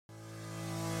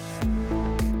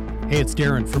Hey, it's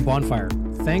Darren from Bonfire.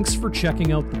 Thanks for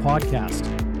checking out the podcast.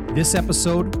 This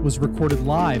episode was recorded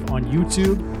live on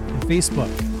YouTube and Facebook.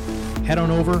 Head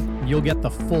on over and you'll get the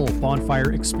full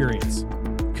Bonfire experience.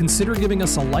 Consider giving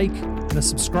us a like and a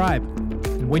subscribe.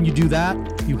 And when you do that,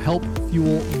 you help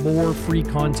fuel more free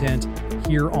content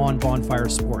here on Bonfire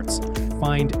Sports.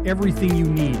 Find everything you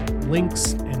need,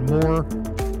 links and more,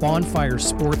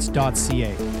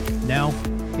 bonfiresports.ca. Now,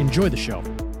 enjoy the show.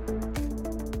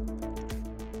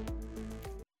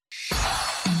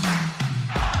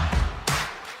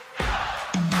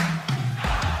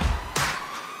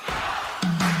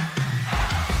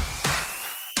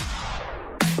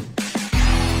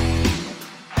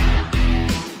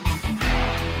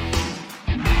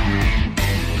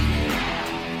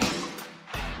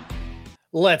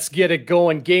 Let's get it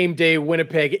going. Game day,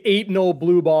 Winnipeg, 8-0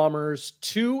 Blue Bombers,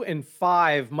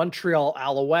 2-5 Montreal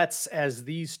Alouettes as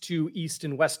these two East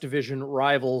and West Division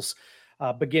rivals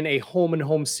begin a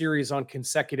home-and-home series on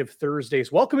consecutive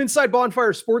Thursdays. Welcome inside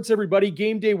Bonfire Sports, everybody.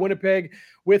 Game day, Winnipeg,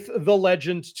 with the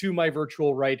legend to my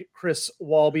virtual right, Chris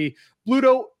Walby.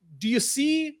 Bluto, do you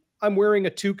see I'm wearing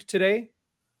a toque today?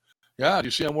 Yeah, do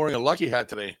you see I'm wearing a Lucky hat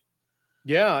today?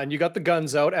 Yeah, and you got the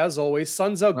guns out, as always.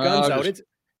 Sun's out, guns out.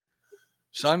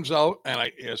 Sun's out, and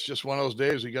it's just one of those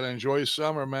days you got to enjoy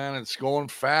summer, man. It's going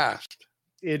fast.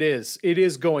 It is. It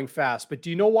is going fast. But do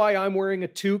you know why I'm wearing a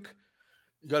toque?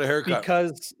 You got a haircut.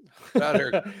 Because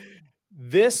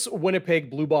this Winnipeg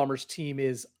Blue Bombers team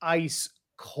is ice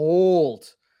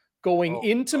cold. Going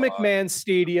into McMahon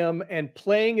Stadium and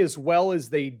playing as well as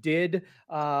they did,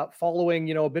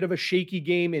 following, a bit of a shaky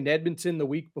game in Edmonton the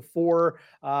week before,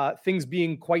 things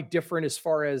being quite different as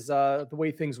far as the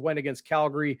way things went against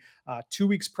Calgary 2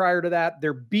 weeks prior to that.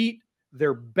 They're beat,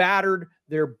 they're battered,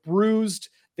 they're bruised,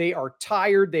 they are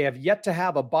tired. They have yet to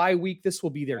have a bye week. This will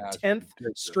be their 10th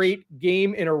straight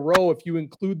game in a row if you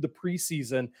include the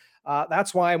preseason.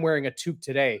 That's why I'm wearing a toque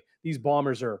today. These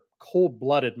Bombers are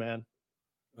cold-blooded, man.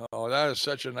 Oh, that is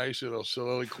such a nice little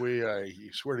soliloquy. I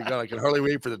swear to God, I can hardly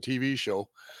wait for the TV show.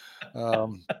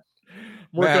 Working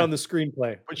on the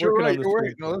screenplay. But you're right.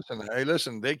 No,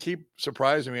 listen, they keep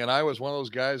surprising me. And I was one of those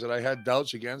guys that I had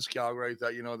doubts against Calgary. I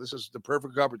thought, this is the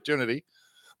perfect opportunity.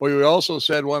 But we also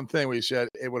said one thing. We said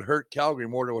it would hurt Calgary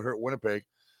more than it would hurt Winnipeg.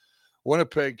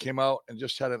 Winnipeg came out and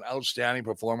just had an outstanding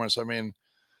performance. I mean,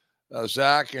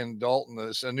 Zach and Dalton,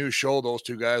 it's a new show, those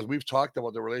two guys. We've talked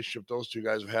about the relationship those two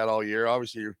guys have had all year.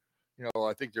 Obviously,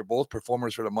 I think they're both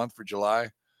performers for the month for July.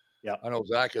 Yeah. I know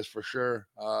Zach is for sure.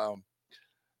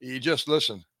 You just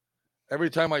listen. Every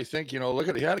time I think, look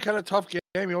at it. He had a kind of tough game.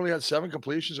 He only had 7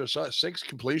 completions or 6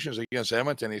 completions against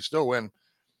Edmonton. He still win.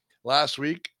 Last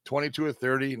week, 22 of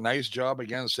 30. Nice job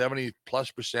again,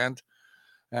 70+%.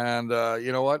 And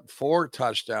you know what? 4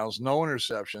 touchdowns, no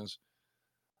interceptions.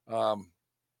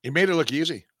 He made it look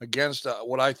easy against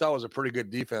what I thought was a pretty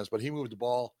good defense, but he moved the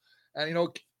ball. And,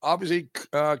 obviously,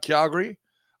 Calgary,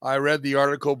 I read the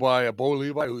article by Bo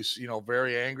Levi, who's,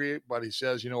 very angry, but he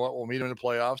says, we'll meet him in the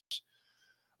playoffs.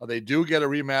 They do get a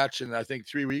rematch in, I think,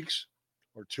 3 weeks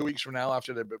or 2 weeks from now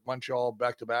after the Montreal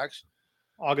back-to-backs.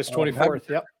 August 24th,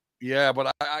 yep. Yeah,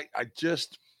 but I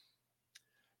just –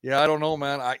 I don't know,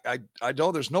 man. I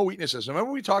know there's no weaknesses.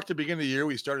 Remember we talked at the beginning of the year,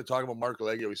 we started talking about Mark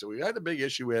Leggio. We said we had a big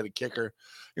issue. We had a kicker.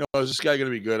 Is this guy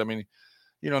going to be good? I mean,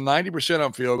 90%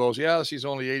 on field goals. Yes, he's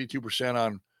only 82%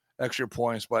 on extra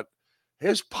points, but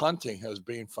his punting has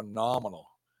been phenomenal.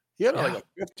 He had like a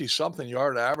 50-something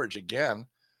yard average again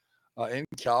in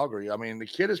Calgary. I mean, the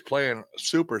kid is playing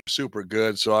super, super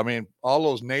good. So, I mean, all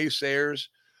those naysayers,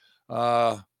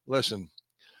 listen,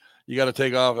 you got to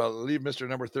take off. Leave Mr.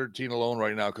 Number 13 alone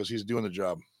right now because he's doing the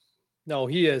job. No,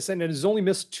 he is. And he's only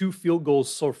missed 2 field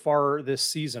goals so far this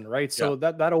season, right? So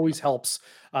that always helps.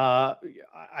 I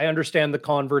understand the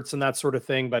converts and that sort of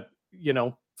thing, but,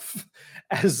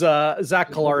 as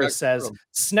Zach Collaros says,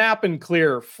 snap and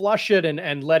clear, flush it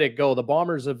and let it go. The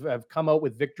Bombers have come out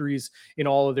with victories in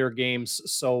all of their games.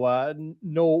 So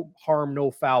no harm,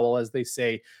 no foul, as they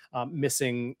say,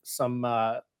 missing some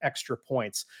extra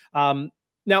points.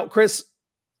 Now, Chris,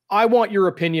 I want your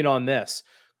opinion on this.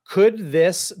 Could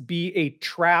this be a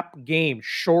trap game?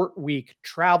 Short week,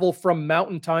 travel from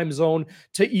Mountain Time Zone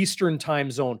to Eastern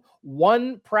Time Zone.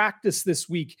 One practice this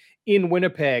week in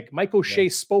Winnipeg. Mike O'Shea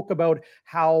spoke about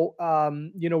how,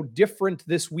 different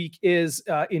this week is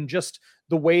in just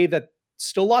the way that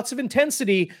still lots of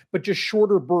intensity, but just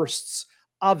shorter bursts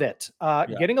of it.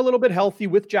 Getting a little bit healthy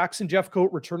with Jackson Jeffcoat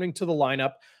returning to the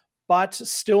lineup. But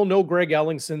still no Greg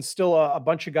Ellingson, still a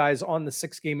bunch of guys on the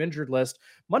 6-game injured list.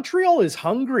 Montreal is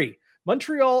hungry.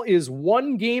 Montreal is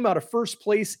one game out of first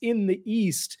place in the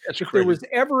East. That's if crazy. there was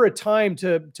ever a time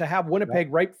to have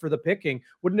Winnipeg ripe for the picking,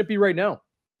 wouldn't it be right now?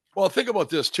 Well, think about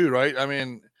this too, right? I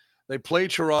mean, they played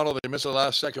Toronto. They missed the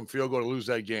last second field goal to lose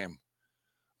that game.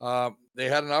 They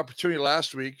had an opportunity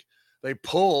last week. They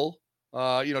pull,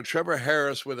 Trevor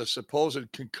Harris with a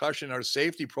supposed concussion or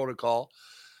safety protocol.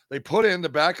 They put in the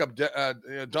backup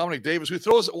Dominic Davis, who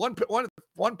throws one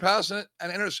pass and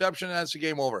an interception, and that's the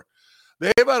game over.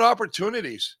 They've had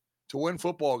opportunities to win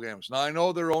football games. Now, I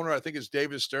know their owner, I think it's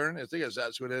David Stern. I think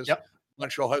that's who it is. Yep.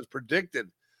 Montreal has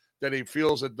predicted that he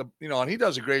feels that and he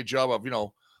does a great job of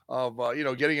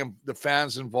getting the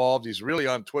fans involved. He's really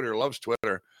on Twitter, loves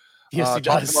Twitter. Yes, he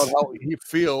does. Talking about how he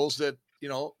feels that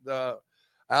the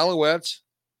Alouettes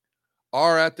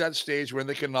are at that stage when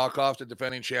they can knock off the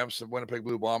defending champs, the Winnipeg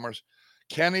Blue Bombers.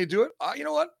 Can they do it? You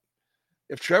know what?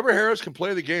 If Trevor Harris can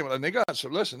play the game, and they got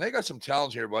some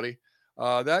talent here, buddy.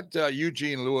 That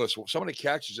Eugene Lewis, some of the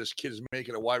catches this kid is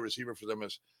making a wide receiver for them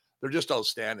they're just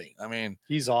outstanding. I mean,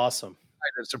 he's awesome.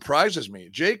 It surprises me.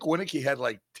 Jake Wieneke had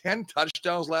like 10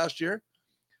 touchdowns last year,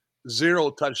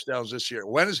 0 touchdowns this year.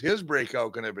 When is his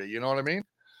breakout going to be? You know what I mean?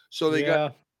 So they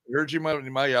got Virgie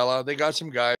Mayala. They got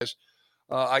some guys.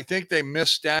 I think they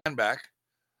missed Stanback.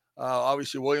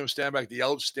 Obviously, William Stanback, the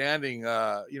outstanding,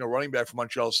 running back from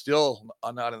Montreal, still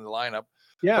not in the lineup.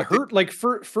 Yeah, but hurt like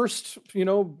first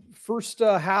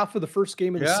half of the first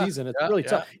game of the season. It's really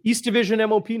tough. East Division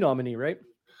MOP nominee, right?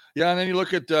 Yeah, and then you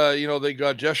look at, they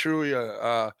got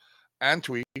Jeshua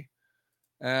Antwi,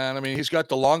 and, I mean, he's got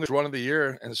the longest run of the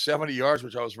year and 70 yards,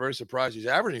 which I was very surprised. He's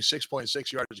averaging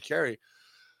 6.6 yards a carry.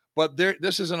 But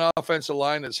this is an offensive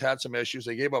line that's had some issues.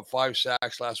 They gave up 5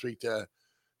 sacks last week to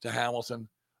Hamilton.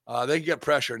 They get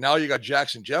pressure. Now you got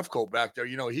Jackson Jeffcoat back there.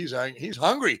 He's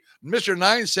hungry. Mr.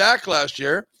 9 sack last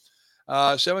year.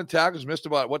 7 tackles, missed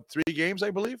about, 3 games,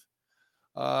 I believe.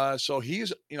 So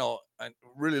he's,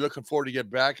 really looking forward to get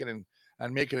back and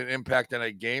making an impact in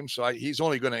a game. So he's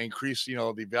only going to increase,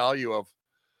 the value of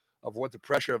what the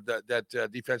pressure of that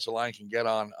defensive line can get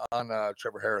on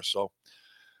Trevor Harris. So,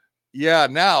 yeah,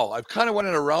 now I've kind of went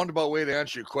in a roundabout way to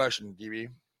answer your question, DB.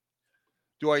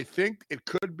 Do I think it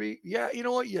could be? Yeah, you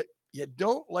know what? You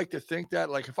don't like to think that.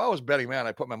 Like, if I was betting man,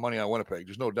 I put my money on Winnipeg.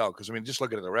 There's no doubt. Because, I mean, just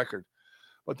looking at the record.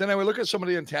 But then I would look at some of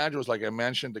the intangibles, like I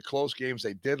mentioned, the close games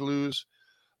they did lose,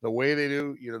 the way they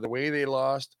do, the way they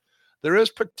lost. There is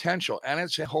potential, and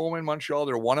it's at home in Montreal.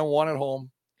 They're 1-1 at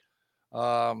home.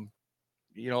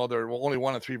 They're only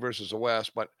 1-3 versus the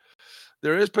West, but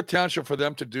there is potential for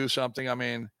them to do something. I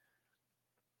mean,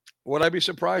 would I be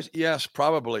surprised? Yes,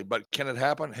 probably. But can it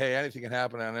happen? Hey, anything can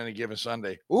happen on any given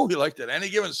Sunday. Ooh, you like that? Any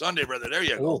given Sunday, brother. There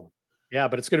you go. Yeah,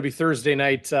 but it's going to be Thursday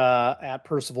night at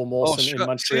Percival Molson in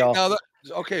Montreal.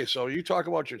 Okay, so you talk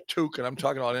about your toque, and I'm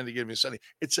talking about any given Sunday.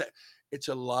 It's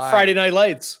a lie. Friday Night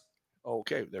Lights.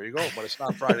 Okay, there you go. But it's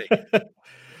not Friday.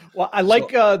 Well, I like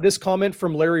this comment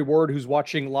from Larry Ward, who's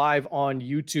watching live on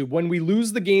YouTube. When we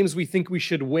lose the games we think we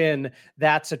should win,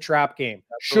 that's a trap game.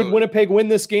 Absolutely. Should Winnipeg win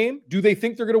this game? Do they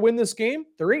think they're going to win this game?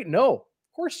 They're 8-0. Of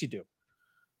course you do.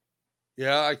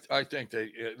 Yeah, I think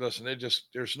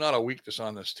there's not a weakness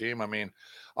on this team. I mean,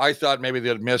 I thought maybe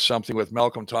they'd miss something with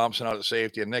Malcolm Thompson out of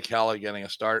safety and Nick Halley getting a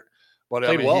start. But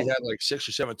he had like 6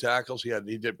 or 7 tackles.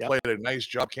 Played a nice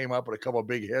job, came up with a couple of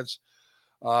big hits.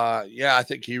 I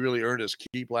think he really earned his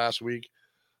keep last week.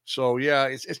 So yeah,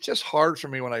 it's just hard for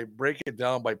me when I break it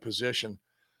down by position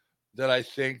that I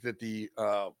think that the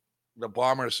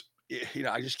Bombers,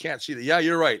 I just can't see that. Yeah,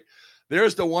 you're right.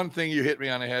 There's the one thing you hit me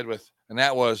on the head with, and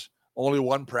that was only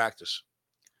 1 practice.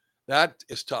 That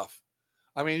is tough.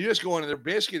 I mean, you just go in there.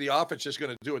 Basically, the offense is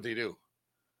going to do what they do.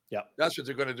 Yeah, that's what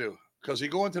they're going to do. Because you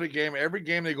go into the game, every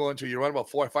game they go into, you run about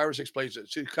 5 or 6 plays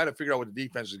to kind of figure out what the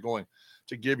defense is going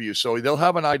to give you. So they'll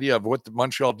have an idea of what the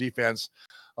Montreal defense,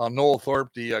 Noel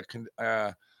Thorpe, the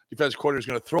defense coordinator, is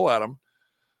going to throw at them.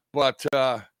 But,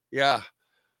 I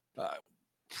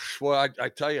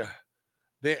tell you,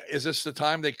 is this the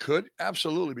time they could?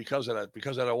 Absolutely, because of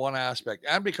that one aspect.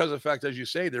 And because of the fact, as you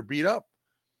say, they're beat up.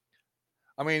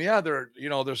 I mean, yeah, they're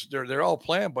all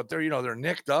playing, but they're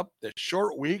nicked up. They're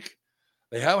short week.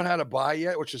 They haven't had a bye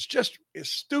yet, which is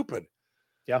stupid.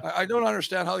 Yeah. I don't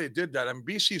understand how they did that. I mean,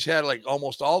 BC's had like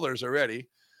almost all theirs already,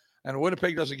 and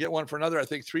Winnipeg doesn't get one for another, I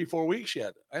think, 3-4 weeks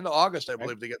yet. End of August, I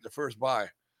believe, they get the first bye.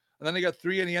 And then they got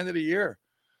 3 in the end of the year.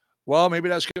 Well, maybe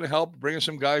that's going to help bringing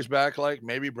some guys back, like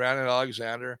maybe Brandon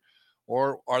Alexander,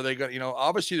 or are they going to,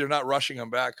 obviously they're not rushing them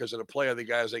back because of the play of the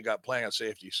guys they got playing at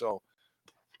safety. So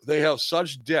they have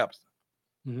such depth.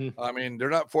 Mm-hmm. I mean, they're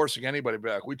not forcing anybody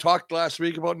back. We talked last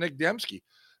week about Nick Dembski,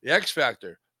 the X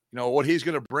factor. What he's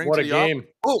going to bring what to a the game.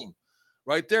 Boom.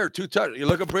 right there, 2 touchdowns. You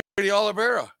look at Brady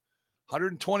Oliveira,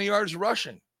 120 yards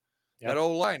rushing. That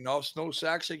O-line, no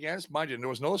sacks against. Mind you, there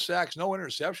was no sacks, no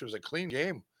interceptions. It was a clean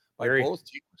game by both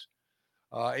teams.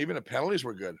 Even the penalties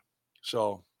were good.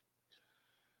 So,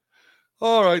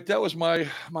 all right, that was my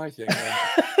thing.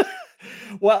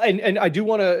 Well, and I do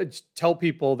want to tell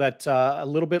people that a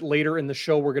little bit later in the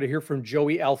show, we're going to hear from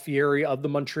Joey Alfieri of the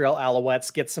Montreal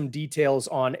Alouettes, get some details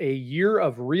on a year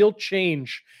of real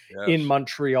change in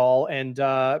Montreal, and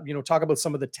talk about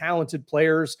some of the talented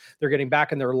players they're getting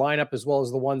back in their lineup, as well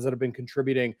as the ones that have been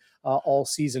contributing all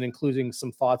season, including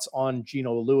some thoughts on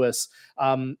Geno Lewis.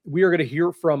 We are going to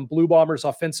hear from Blue Bombers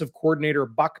offensive coordinator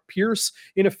Buck Pierce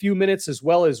in a few minutes, as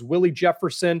well as Willie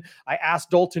Jefferson. I asked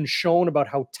Dalton Schoen about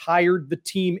how tired the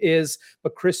team is,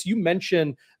 but Chris, you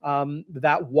mentioned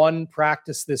that one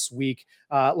practice this week.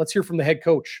 Let's hear from the head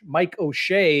coach, Mike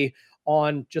O'Shea,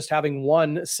 on just having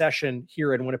one session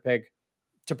here in Winnipeg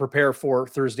to prepare for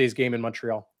Thursday's game in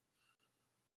Montreal.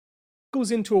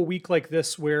 Goes into a week like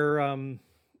this where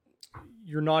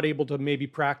you're not able to maybe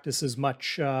practice as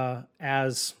much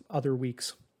as other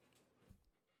weeks.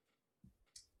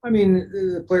 I mean,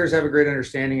 the players have a great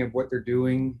understanding of what they're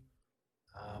doing.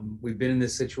 We've been in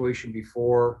this situation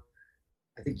before.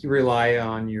 I think you rely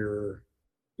on your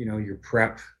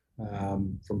prep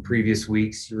from previous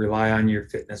weeks. You rely on your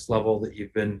fitness level that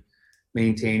you've been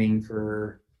maintaining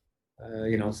for,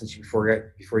 since before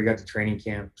you got to training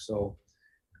camp. So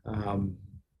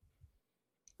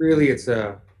really it's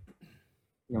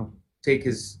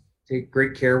take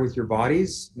great care with your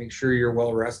bodies, make sure you're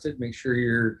well rested, make sure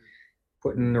you're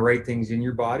putting the right things in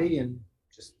your body, and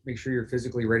just make sure you're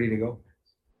physically ready to go.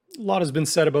 A lot has been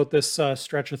said about this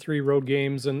stretch of 3 road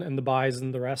games and the buys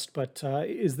and the rest, but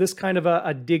is this kind of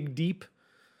a dig deep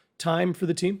time for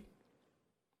the team?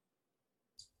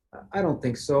 I don't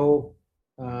think so.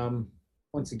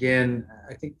 Once again,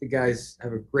 I think the guys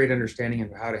have a great understanding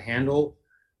of how to handle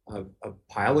a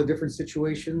pile of different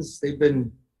situations. They've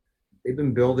been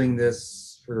building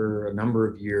this for a number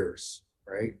of years,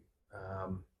 right?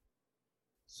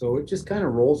 So it just kind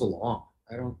of rolls along.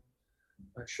 I'm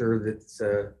not sure that it's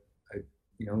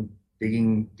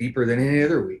digging deeper than any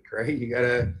other week, right? If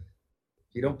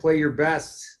you don't play your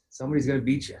best, somebody's going to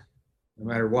beat you no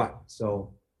matter what.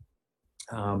 So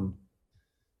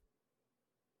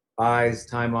buys,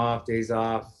 time off, days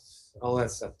off, all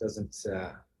that stuff doesn't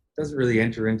really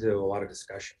enter into a lot of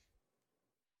discussion.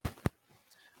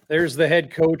 There's the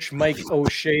head coach, Mike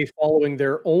O'Shea, following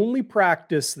their only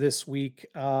practice this week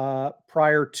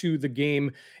prior to the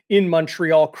game in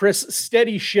Montreal. Chris,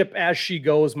 steady ship as she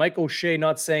goes. Mike O'Shea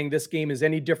not saying this game is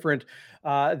any different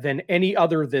than any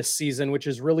other this season, which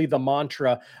is really the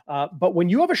mantra. But when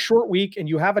you have a short week and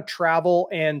you have a travel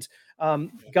and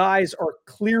guys are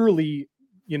clearly,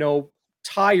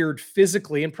 tired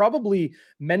physically and probably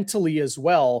mentally as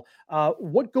well,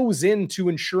 what goes into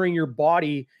ensuring your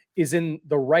body is in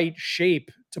the right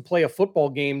shape to play a football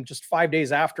game just 5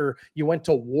 days after you went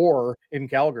to war in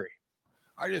Calgary?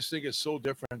 I just think it's so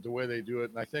different the way they do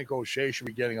it. And I think O'Shea should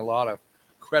be getting a lot of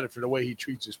credit for the way he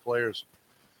treats his players.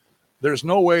 There's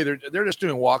no way they're just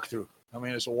doing walkthrough. I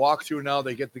mean, it's a walkthrough now.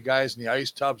 They get the guys in the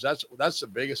ice tubs. That's the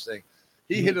biggest thing.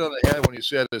 He hit it on the head when he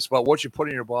said it's about what you put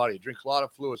in your body. Drink a lot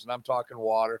of fluids, and I'm talking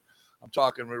water. I'm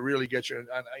talking really get you,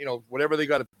 whatever they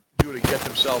got to do to get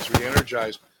themselves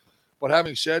re-energized. But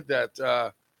having said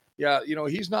that,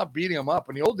 he's not beating them up.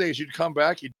 In the old days, you'd come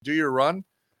back, you'd do your run,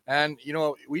 and,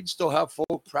 we'd still have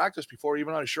full practice before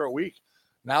even on a short week.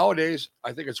 Nowadays,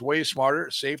 I think it's way smarter.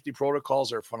 Safety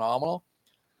protocols are phenomenal.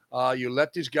 You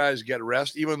let these guys get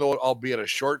rest, even though albeit a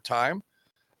short time,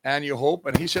 and you hope,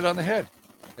 and he said on the head,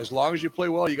 as long as you play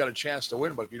well, you got a chance to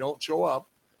win. But if you don't show up,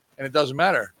 and it doesn't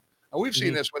matter. And we've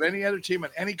seen this with any other team in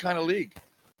any kind of league.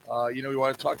 You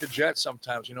want to talk to Jets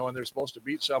sometimes, and they're supposed to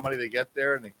beat somebody. They get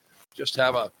there and they just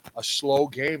have a slow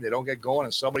game. They don't get going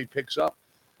and somebody picks up.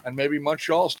 And maybe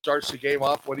Montreal starts the game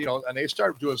off with, and they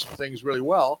start doing some things really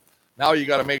well. Now you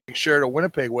got to make sure that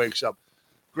Winnipeg wakes up.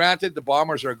 Granted, the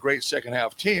Bombers are a great second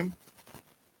half team.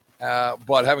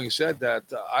 But having said that,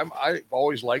 I've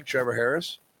always liked Trevor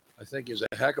Harris. I think he's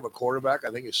a heck of a quarterback.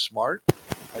 I think he's smart.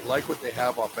 I like what they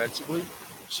have offensively.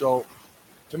 So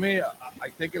to me, I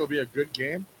think it'll be a good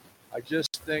game. I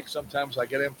just think sometimes I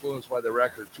get influenced by the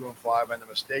record, 2-5, and the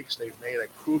mistakes they've made at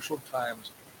crucial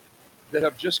times that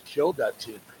have just killed that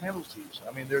team. Penalties.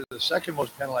 I mean, they're the second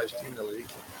most penalized team in the league.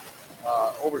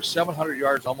 Over 700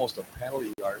 yards, almost a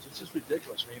penalty yards. It's just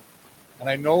ridiculous. I mean, and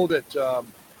I know that,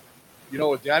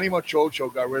 with Danny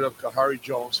Machocho got rid of Kahari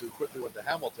Jones, who quickly went to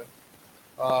Hamilton,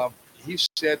 he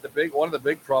said one of the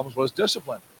big problems was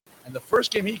discipline. And the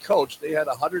first game he coached, they had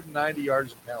 190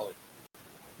 yards of penalty.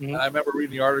 And I remember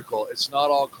reading the article. It's not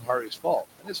all Khari's fault,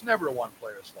 and it's never one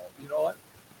player's fault. You know what?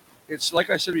 It's like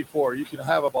I said before. You can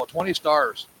have about 20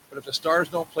 stars, but if the stars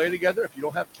don't play together, if you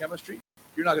don't have chemistry,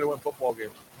 you're not going to win football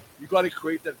games. You got to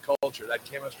create that culture, that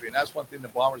chemistry, and that's one thing the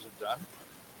Bombers have done.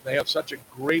 They have such a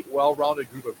great,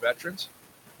 well-rounded group of veterans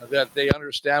that they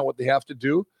understand what they have to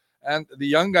do, and the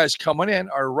young guys coming in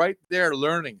are right there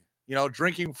learning,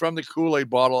 drinking from the Kool-Aid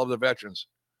bottle of the veterans.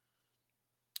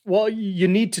 Well, you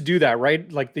need to do that,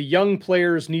 right? Like the young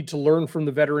players need to learn from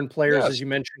the veteran players, as you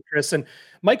mentioned, Chris. And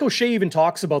Mike O'Shea even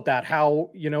talks about that, how,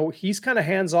 he's kind of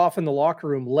hands off in the locker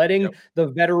room, letting the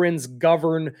veterans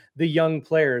govern the young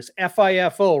players.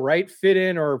 FIFO, right? Fit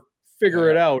in or figure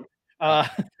it out.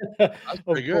 That's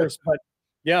pretty good. Course,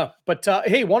 but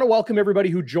hey, want to welcome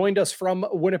everybody who joined us from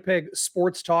Winnipeg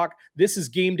Sports Talk. This is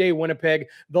Game Day Winnipeg.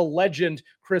 The legend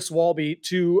Chris Walby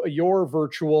to your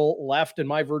virtual left and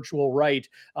my virtual right,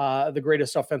 the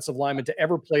greatest offensive lineman to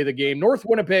ever play the game. North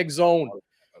Winnipeg's own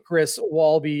Chris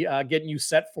Walby, getting you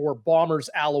set for Bombers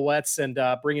Alouettes and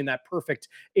bringing that perfect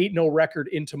 8-0 record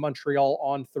into Montreal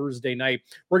on Thursday night.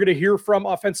 We're going to hear from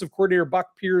offensive coordinator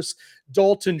Buck Pierce,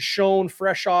 Dalton Schoen,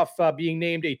 fresh off being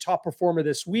named a top performer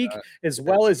this week, as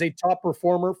well as a top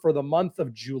performer for the month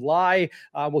of July.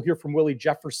 We'll hear from Willie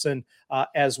Jefferson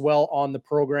as well on the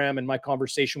program, and my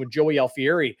conversation with Joey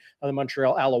Alfieri of the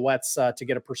Montreal Alouettes to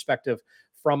get a perspective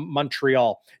from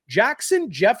Montreal. Jackson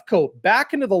Jeffcoat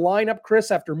back into the lineup,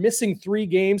 Chris, after missing 3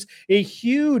 games. A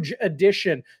huge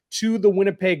addition to the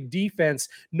Winnipeg defense.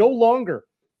 No longer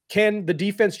can the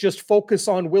defense just focus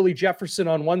on Willie Jefferson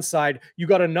on one side. You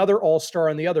got another all-star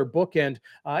on the other bookend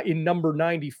in number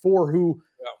 94, who,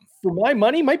 for my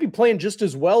money, might be playing just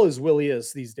as well as Willie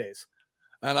is these days.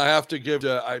 And I have to give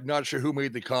I'm not sure who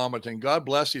made the comment, and God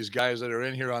bless these guys that are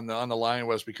in here on the line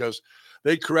with us, because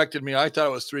they corrected me. I thought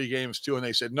it was 3 games too, and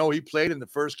they said, no, he played in the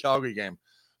first Calgary game,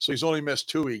 so he's only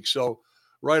missed 2 weeks. So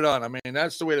right on. I mean,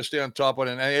 that's the way to stay on top of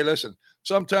it. And hey, listen,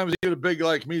 sometimes you get a big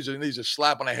like me, he needs a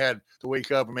slap on the head to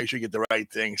wake up and make sure you get the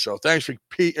right thing. So thanks for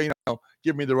giving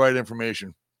me the right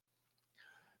information.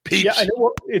 Peeps. Yeah, I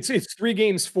know. It's 3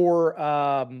 games for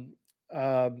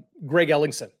Greg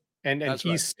Ellingson, and he's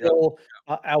right. still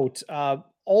out.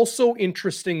 Also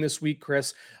interesting this week,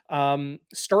 Chris,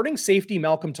 starting safety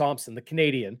Malcolm Thompson, the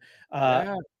Canadian,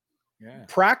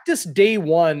 practiced day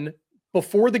 1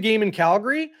 before the game in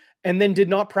Calgary and then did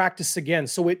not practice again.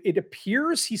 So it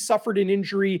appears he suffered an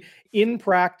injury in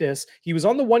practice. He was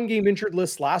on the 1-game injured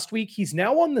list last week. He's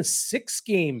now on the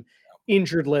 6-game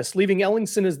injured list, leaving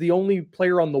Ellingson as the only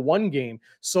player on the 1 game.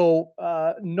 So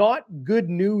not good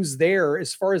news there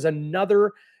as far as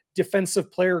another defensive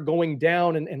player going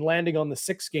down and landing on the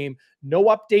 6th game. No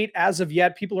update as of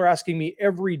yet. People are asking me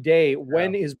every day,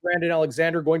 when is Brandon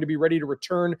Alexander going to be ready to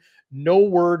return? No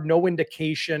word, no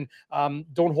indication.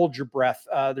 Don't hold your breath.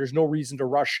 There's no reason to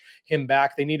rush him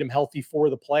back. They need him healthy for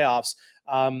the playoffs.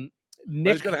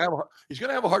 Nick, he's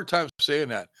gonna have a hard time saying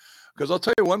that, because I'll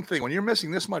tell you one thing: when you're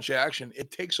missing this much action, it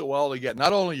takes a while to get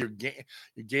not only your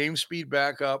game speed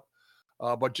back up,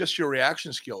 but just your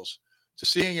reaction skills to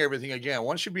seeing everything again.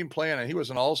 Once you've been playing, and he was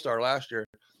an all-star last year,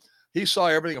 he saw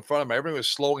everything in front of him. Everything was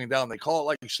slowing down. They call it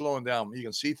like you're slowing down. You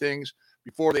can see things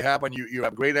before they happen. You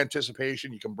have great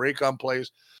anticipation. You can break on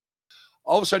plays.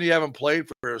 All of a sudden, you haven't played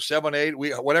for 7, 8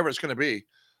 weeks, whatever it's going to be.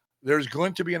 There's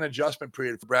going to be an adjustment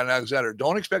period for Brandon Alexander.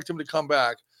 Don't expect him to come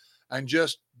back and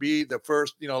just be the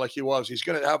first, like he was. It's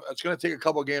going to take a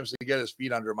couple of games to get his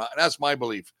feet under him. And that's my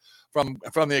belief from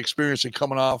the experience of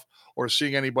coming off or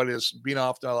seeing anybody that's been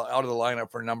out of the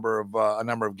lineup for a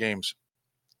number of games.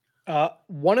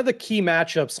 One of the key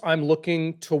matchups I'm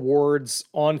looking towards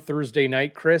on Thursday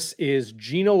night, Chris, is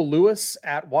Geno Lewis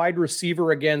at wide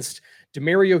receiver against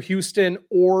Demario Houston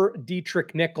or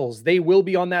Dietrich Nichols. They will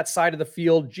be on that side of the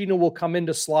field. Geno will come in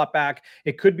to slot back.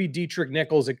 It could be Dietrich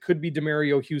Nichols. It could be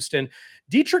Demario Houston.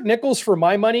 Dietrich Nichols, for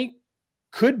my money,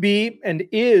 could be and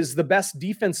is the best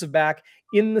defensive back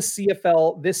in the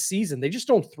CFL this season. They just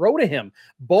don't throw to him.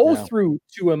 Bo threw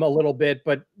to him a little bit,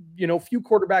 but few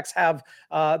quarterbacks have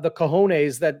the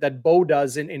cojones that Bo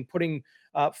does in putting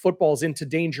footballs into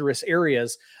dangerous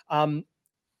areas.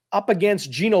 Up against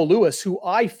Geno Lewis, who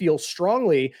I feel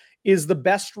strongly is the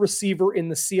best receiver in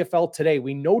the CFL today.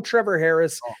 We know Trevor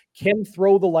Harris can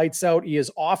throw the lights out. He is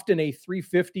often a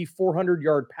 350,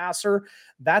 400-yard passer.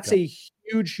 That's a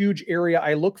huge, huge area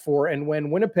I look for. And when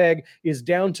Winnipeg is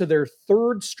down to their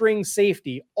 3rd-string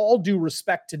safety, all due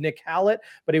respect to Nick Hallett,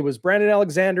 but it was Brandon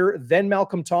Alexander, then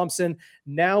Malcolm Thompson,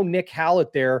 now Nick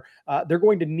Hallett there. They're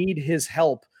going to need his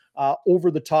help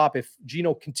over the top if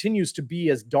Geno continues to be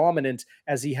as dominant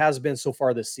as he has been so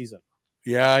far this season.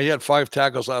 Yeah, he had 5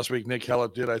 tackles last week. Nick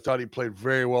Hellett did. I thought he played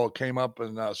very well. Came up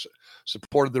and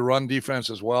supported the run defense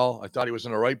as well. I thought he was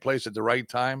in the right place at the right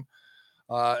time.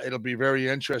 It'll be very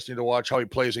interesting to watch how he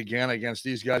plays again against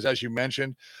these guys. As you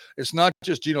mentioned, it's not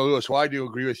just Geno Lewis. Well, I do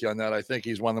agree with you on that. I think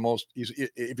he's one of the most.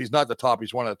 If he's not the top,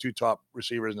 he's one of the 2 top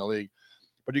receivers in the league.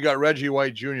 But you got Reggie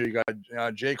White Jr. You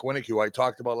got Jake Winnick, who I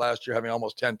talked about last year, having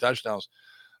almost 10 touchdowns.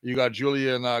 You got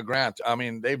Julian Grant. I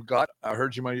mean, they've got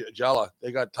Herjima Jala.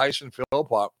 They got Tyson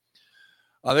Philpott.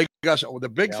 They got the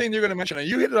big thing you're going to mention, and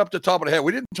you hit it up the top of the head.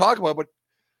 We didn't talk about it, but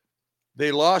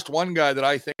they lost one guy that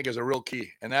I think is a real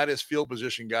key, and that is field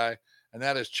position guy, and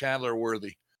that is Chandler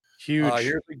Worthy. Huge.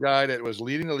 Here's the guy that was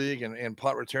leading the league in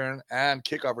punt return and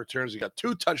kickoff returns. He got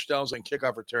 2 touchdowns and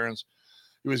kickoff returns.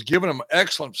 He was giving them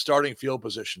excellent starting field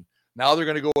position. Now they're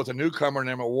going to go with a newcomer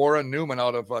named Warren Newman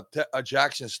out of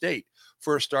Jackson State.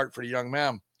 First start for the young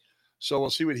man. So we'll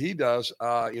see what he does.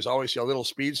 He's obviously a little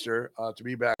speedster to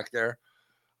be back there.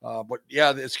 But,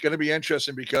 yeah, it's going to be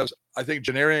interesting because I think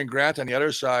Janarian Grant on the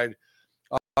other side,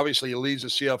 obviously he leads the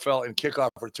CFL in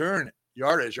kickoff return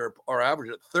yardage or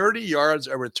average at 30 yards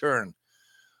a return.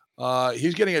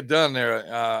 He's getting it done there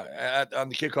on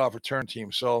the kickoff return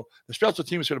team. So the special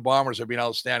teams for the Bombers have been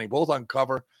outstanding, both on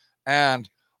cover and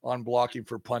on blocking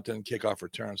for punt and kickoff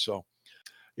return. So,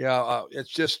 yeah, it's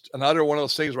just another one of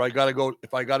those things where I got to go.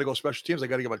 If I got to go special teams, I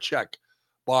got to give a check.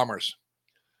 Bombers.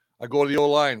 I go to the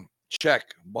O-line,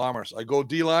 check. Bombers. I go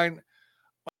D-line.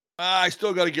 I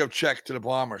still got to give check to the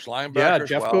Bombers. Linebackers. Yeah,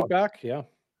 Jeff go back. Yeah.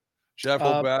 Jeff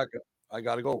go back. I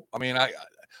got to go. I mean,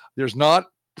 there's not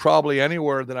probably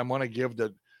anywhere that I'm going to give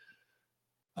the.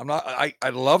 I'm not.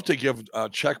 I'd love to give a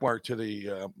check mark to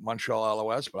the Montreal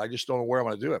Alouettes, but I just don't know where I'm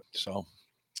going to do it. So.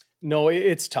 No,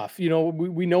 it's tough. You know,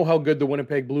 we know how good the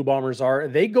Winnipeg Blue Bombers are.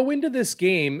 They go into this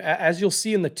game, as you'll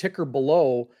see in the ticker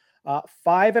below,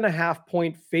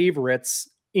 5.5-point favorites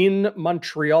in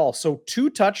Montreal. So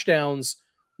 2 touchdowns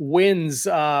wins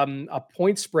a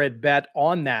point spread bet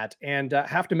on that. And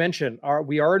have to mention,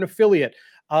 we are an affiliate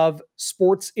of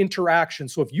Sports Interaction.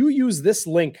 So if you use this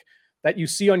link that you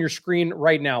see on your screen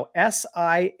right now,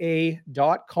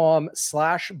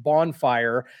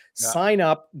 SIA.com/bonfire. Sign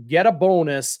up, get a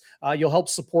bonus. You'll help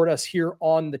support us here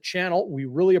on the channel. We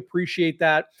really appreciate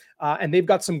that. And they've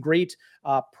got some great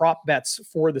prop bets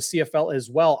for the CFL as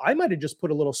well. I might have just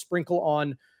put a little sprinkle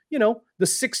on, the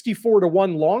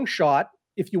 64-1 long shot,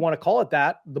 if you want to call it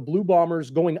that, the Blue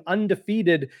Bombers going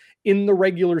undefeated in the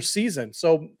regular season.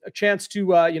 So a chance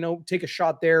to, take a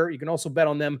shot there. You can also bet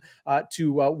on them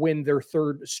to win their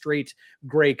 3rd straight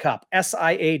Grey Cup.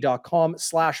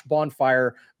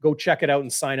 SIA.com/bonfire. Go check it out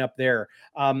and sign up there.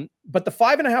 But the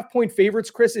 5.5-point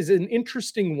favorites, Chris, is an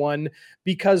interesting one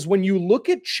because when you look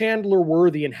at Chandler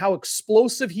Worthy and how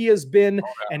explosive he has been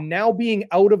and now being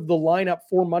out of the lineup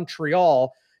for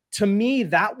Montreal, to me,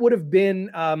 that would have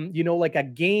been, like a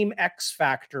game X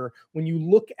factor when you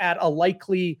look at a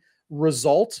likely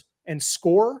result and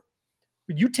score.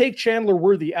 You take Chandler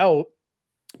Worthy out.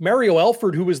 Mario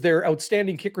Elford, who was their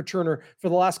outstanding kick returner for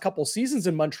the last couple seasons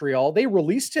in Montreal, they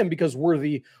released him because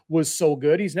Worthy was so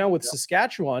good. He's now with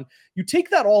Saskatchewan. You take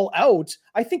that all out,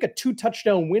 I think a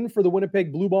 2-touchdown win for the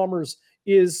Winnipeg Blue Bombers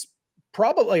is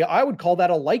probably, I would call that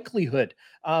a likelihood.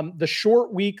 The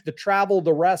short week, the travel,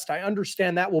 the rest, I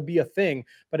understand that will be a thing.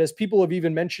 But as people have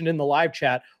even mentioned in the live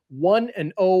chat,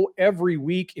 1-0 every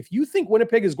week. If you think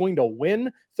Winnipeg is going to win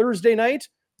Thursday night,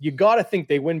 you got to think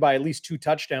they win by at least 2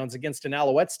 touchdowns against an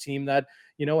Alouettes team that,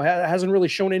 hasn't really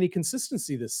shown any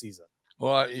consistency this season.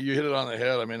 Well, you hit it on the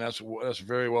head. I mean, that's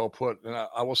very well put. And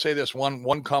I will say this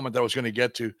one comment that I was going to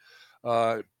get to,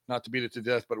 not to beat it to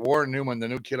death, but Warren Newman, the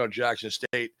new kid out of Jackson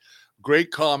State,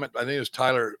 great comment. I think it was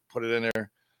Tyler put it in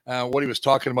there. What he was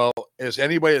talking about is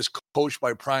anybody that's coached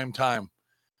by Prime Time,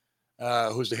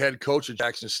 who's the head coach of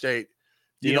Jackson State.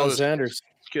 Deion Sanders.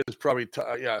 This kid is probably,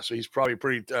 so he's probably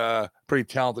pretty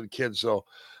talented kid. So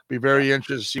be very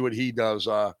interested to see what he does.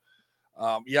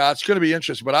 It's going to be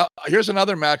interesting. But here's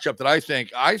another matchup that I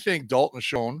think Dalton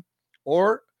Schoen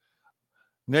or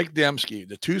Nick Dembski,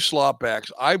 the 2 slot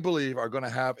backs, I believe are going to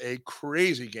have a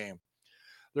crazy game.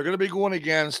 They're going to be going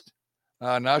against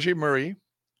Najee Murray,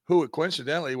 who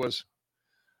coincidentally was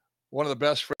one of the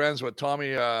best friends with Zach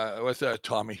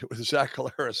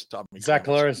Collaros. Zach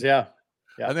Collaros, yeah.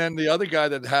 And then the other guy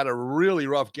that had a really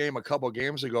rough game a couple of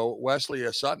games ago, Wesley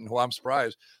Sutton, who I'm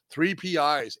surprised, 3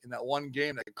 PIs in that one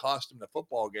game that cost him the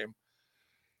football game.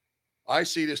 I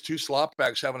see this 2 slot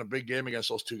backs having a big game against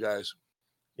those 2 guys.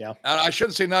 Yeah. And I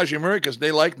shouldn't say Najee Murray because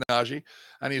they like Najee,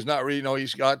 and he's not really,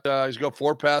 he's got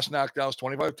 4 pass knockdowns,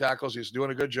 25 tackles. He's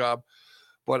doing a good job.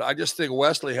 But I just think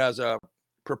Wesley has a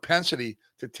propensity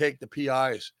to take the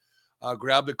PIs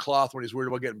grab the cloth when he's worried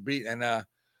about getting beat. And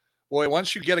boy,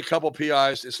 once you get a couple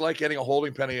PIs, it's like getting a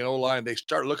holding penny in O-line. They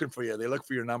start looking for you. They look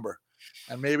for your number.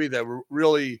 And maybe the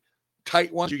really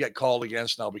tight ones you get called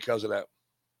against now because of that.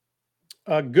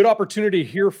 A good opportunity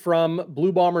here from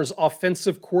Blue Bombers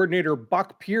offensive coordinator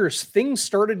Buck Pierce. Things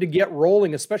started to get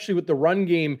rolling, especially with the run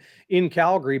game in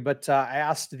Calgary. But I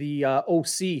asked the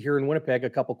OC here in Winnipeg a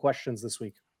couple questions this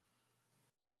week.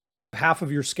 Half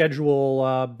of your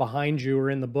schedule behind you or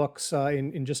in the books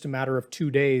in just a matter of 2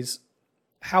 days.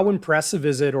 How impressive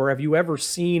is it, or have you ever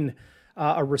seen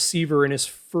a receiver in his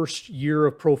first year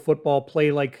of pro football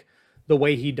play like the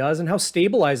way he does, and how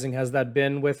stabilizing has that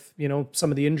been with,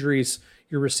 some of the injuries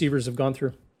your receivers have gone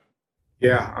through?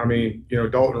 Yeah, I mean,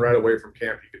 Dalton right away from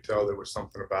camp, you could tell there was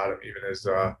something about him, even his,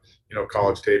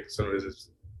 college tape, some of his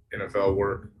NFL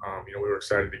work. We were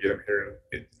excited to get him here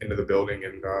into the building,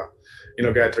 and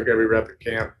guy took every rep at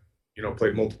camp,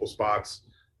 played multiple spots,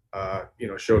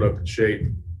 showed up in shape,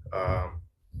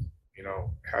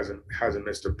 hasn't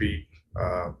missed a beat,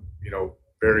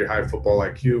 very high football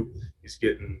IQ. He's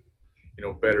getting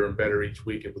better and better each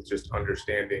week, and with just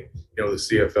understanding, the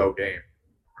CFL game,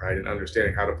 right, and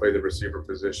understanding how to play the receiver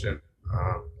position.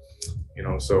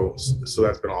 So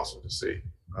that's been awesome to see.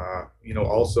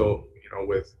 Also,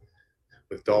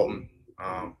 with Dalton,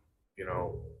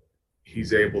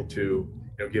 he's able to,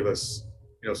 give us,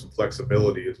 some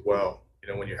flexibility as well.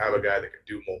 When you have a guy that can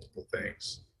do multiple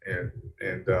things and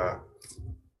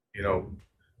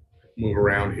move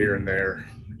around here and there,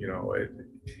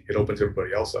 it opens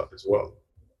everybody else up as well,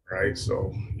 right?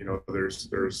 So there's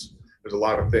a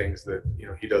lot of things that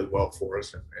he does well for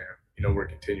us, and we're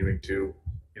continuing to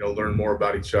learn more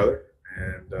about each other,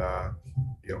 and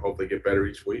hopefully get better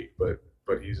each week. But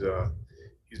he's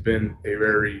been a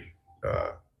very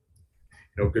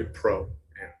good pro,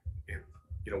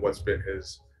 and what's been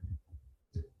his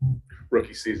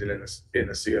rookie season in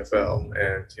the CFL,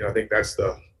 and I think that's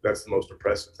the most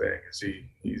impressive thing is he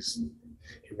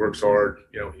works hard,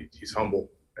 he's humble,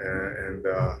 and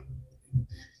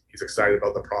he's excited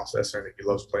about the process, and he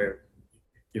loves playing,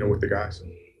 with the guys.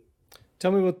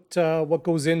 Tell me what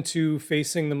goes into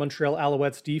facing the Montreal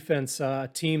Alouettes defense, a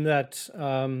team that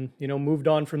moved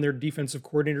on from their defensive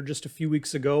coordinator just a few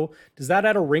weeks ago. Does that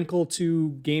add a wrinkle to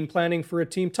game planning for a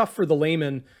team? Tough for the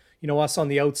layman, us on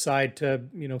the outside to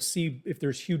see if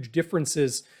there's huge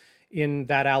differences in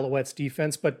that Alouettes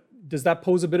defense, but does that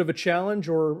pose a bit of a challenge,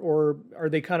 or are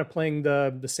they kind of playing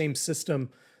the same system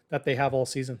that they have all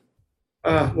season?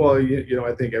 Well,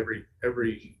 I think every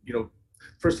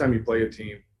first time you play a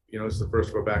team, it's the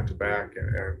first go back to back,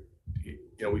 and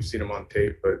we've seen them on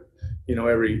tape, but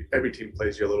every team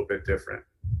plays you a little bit different,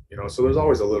 so there's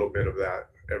always a little bit of that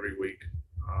every week.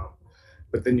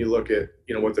 But then you look at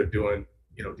what they're doing,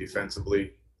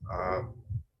 defensively.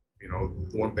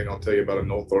 The one thing I'll tell you about a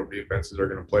Noel Thorpe defense is they're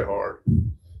going to play hard.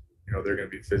 They're going to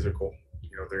be physical.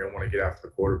 They're going to want to get after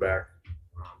the quarterback.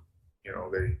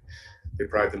 They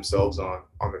pride themselves on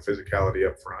the physicality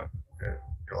up front. And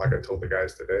like I told the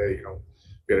guys today, we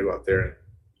got to go out there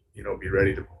and be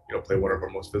ready to play one of our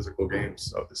most physical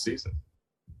games of the season.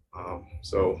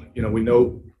 So we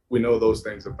know those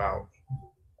things about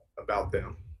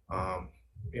them.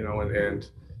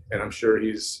 And I'm sure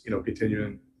he's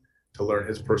continuing to learn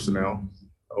his personnel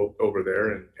over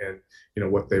there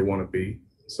and what they want to be.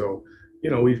 So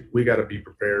we got to be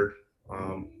prepared.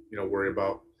 Worry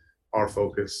about our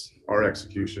focus, our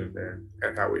execution,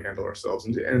 and how we handle ourselves,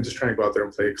 and just try and go out there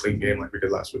and play a clean game like we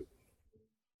did last week.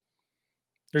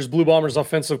 There's Blue Bombers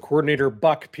offensive coordinator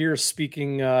Buck Pierce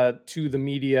speaking to the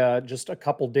media just a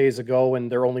couple days ago in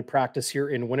their only practice here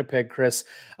in Winnipeg. Chris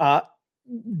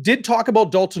did talk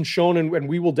about Dalton Schoen, and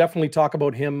we will definitely talk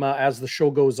about him as the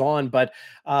show goes on. But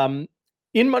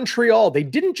in Montreal, they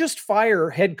didn't just fire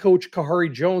head coach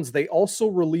Kahari Jones. They also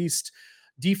released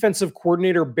defensive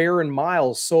coordinator Baron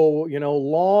Miles. So,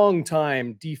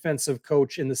 long-time defensive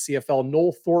coach in the CFL,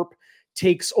 Noel Thorpe,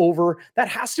 takes over. That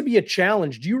has to be a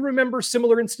challenge. Do you remember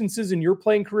similar instances in your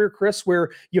playing career, Chris,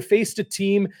 where you faced a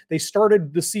team, they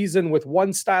started the season with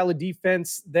one style of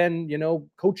defense, then,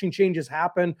 coaching changes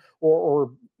happen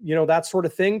or that sort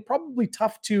of thing? Probably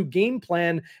tough to game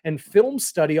plan and film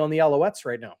study on the Alouettes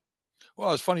right now.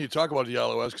 Well, it's funny you talk about the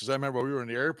Alouettes, because I remember we were in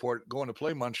the airport going to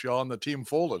play Montreal and the team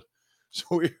folded. So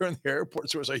we were in the airport.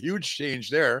 So it was a huge change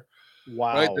there.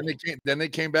 Wow. Right. Then they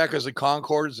came back as the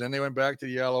Concords, then they went back to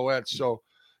the Alouettes. So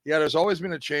yeah, there's always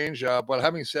been a change. But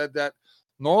having said that,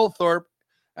 Noel Thorpe,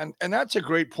 and that's a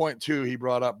great point too, he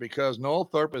brought up, because Noel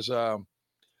Thorpe is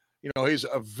he's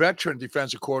a veteran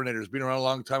defensive coordinator. He's been around a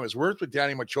long time. He's worked with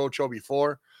Danny Machocho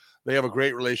before. They have a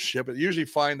great relationship. I usually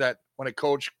find that when a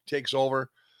coach takes over,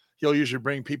 he'll usually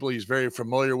bring people he's very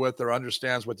familiar with or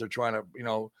understands what they're trying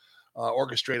to,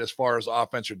 orchestrate as far as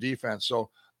offense or defense. So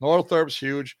Northorp's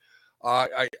huge.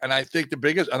 I think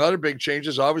another big change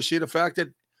is obviously the fact that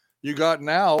you got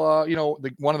now,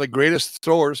 one of the greatest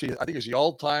throwers. I think he's the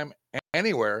all-time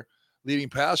anywhere leading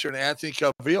passer, and Anthony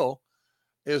Cavill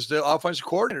is the offensive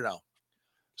coordinator now.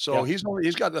 So he's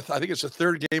got I think it's the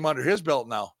third game under his belt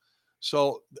now.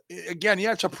 So again,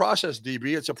 it's a process,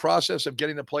 DB. It's a process of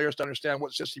getting the players to understand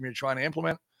what system you're trying to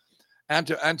implement and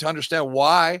to understand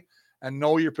why and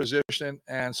know your position.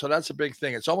 And so that's a big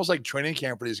thing. It's almost like training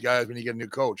camp for these guys when you get a new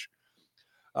coach.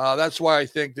 That's why I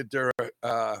think that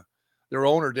their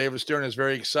owner, David Stern, is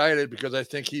very excited, because I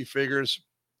think he figures,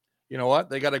 you know what,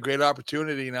 they got a great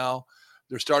opportunity now.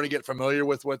 They're starting to get familiar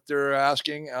with what they're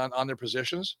asking on their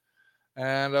positions.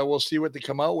 And we'll see what they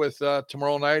come out with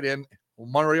tomorrow night in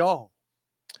Montreal.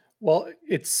 Well,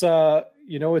 it's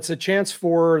it's a chance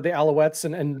for the Alouettes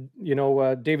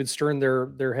and David Stern,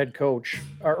 their head coach,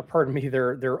 or pardon me,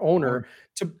 their owner,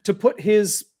 to put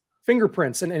his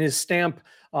fingerprints and his stamp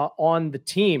on the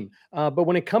team. But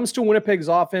when it comes to Winnipeg's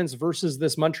offense versus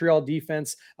this Montreal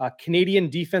defense, Canadian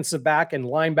defensive back and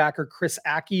linebacker Chris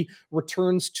Aki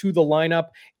returns to the lineup.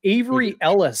 Avery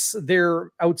Ellis,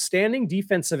 their outstanding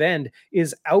defensive end,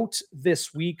 is out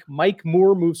this week. Mike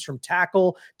Moore moves from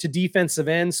tackle to defensive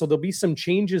end, so there'll be some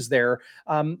changes there.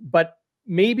 But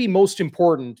maybe most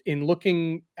important in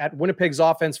looking at Winnipeg's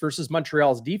offense versus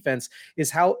Montreal's defense is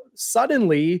how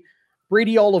suddenly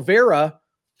Brady Oliveira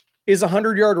is a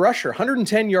 100-yard rusher,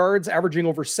 110 yards, averaging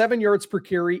over 7 yards per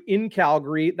carry in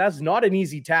Calgary. That's not an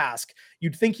easy task.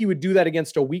 You'd think he would do that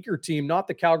against a weaker team, not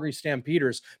the Calgary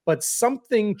Stampeders, but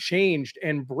something changed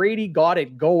and Brady got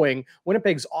it going.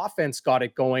 Winnipeg's offense got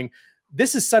it going.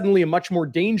 This is suddenly a much more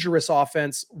dangerous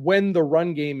offense when the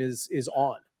run game is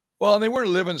on. Well, and they weren't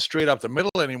living straight up the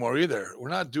middle anymore either. We're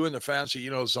not doing the fancy,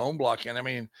 zone blocking. I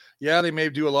mean, yeah, they may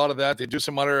do a lot of that. They do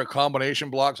some other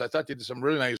combination blocks. I thought they did some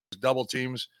really nice double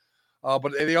teams.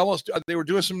 But they were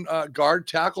doing some guard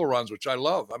tackle runs, which I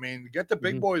love. I mean, get the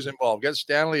big boys involved, get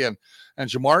Stanley and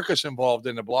Jamarcus involved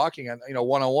in the blocking and,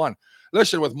 one-on-one.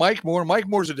 Listen, with Mike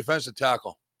Moore's a defensive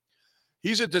tackle.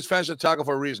 He's a defensive tackle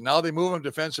for a reason. Now they move him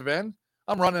defensive end.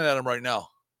 I'm running at him right now.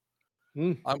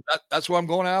 That's what I'm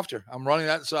going after. I'm running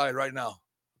that side right now.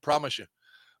 Promise you.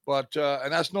 But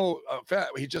and that's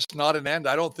he's just not an end.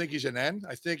 I don't think he's an end.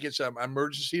 I think it's an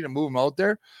emergency to move him out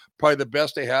there. Probably the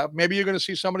best they have. Maybe you're going to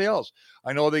see somebody else.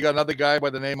 I know they got another guy by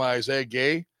the name of Isaiah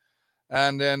Gay,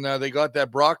 and then they got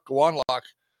that Brock Wanlock,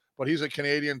 but he's a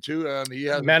Canadian too, and he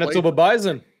has Manitoba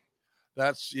Bison.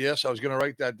 Yes, I was going to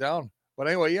write that down. But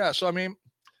anyway, yeah. So I mean,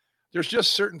 there's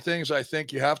just certain things I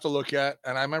think you have to look at.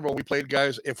 And I remember when we played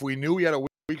guys, if we knew we had a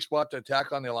weak spot to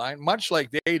attack on the line, much like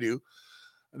they do.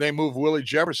 They move Willie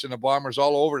Jefferson, the Bombers,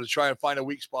 all over to try and find a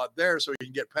weak spot there so he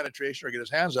can get penetration or get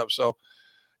his hands up. So,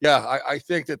 yeah, I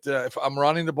think that if I'm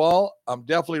running the ball, I'm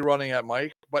definitely running at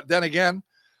Mike. But then again,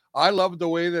 I love the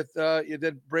way that you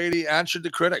did. Brady answered the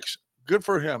critics. Good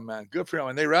for him, man. Good for him.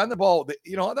 And they ran the ball.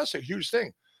 That's a huge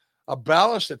thing. A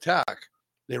balanced attack.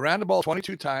 They ran the ball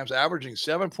 22 times, averaging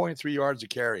 7.3 yards a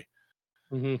carry.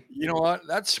 You know what?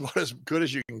 That's about as good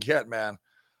as you can get, man.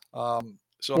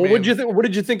 So, what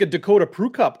did you think of Dakota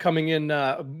Prukop coming in?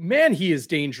 Man, he is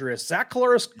dangerous. Zach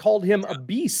Collaros called him a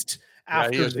beast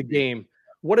after the game.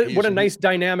 What a nice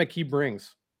dynamic he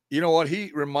brings. You know what?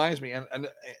 He reminds me, and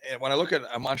when I look at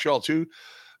Montreal too,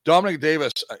 Dominic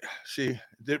Davis,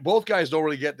 both guys don't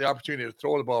really get the opportunity to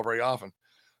throw the ball very often,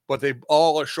 but they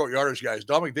all are short yardage guys.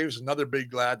 Dominic Davis is another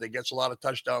big lad that gets a lot of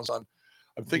touchdowns on.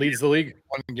 I'm thinking leads the league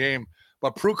one game,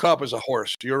 but Prukop is a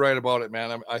horse. You're right about it,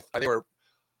 man.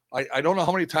 I don't know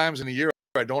how many times in a year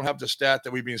I don't have the stat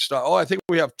that we've been stopped. I think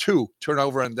we have 2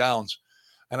 turnover and downs.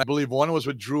 And I believe one was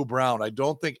with Drew Brown. I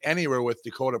don't think anywhere with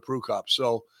Dakota Prukop.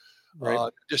 So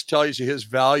just tells you his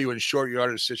value in short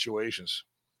yardage situations.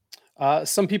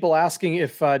 Some people asking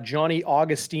if Johnny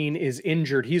Augustine is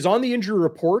injured. He's on the injury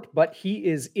report, but he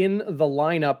is in the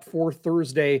lineup for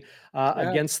Thursday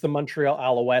against the Montreal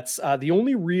Alouettes. The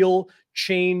only real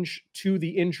change to the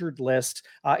injured list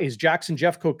is Jackson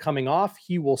Jeffcoat coming off.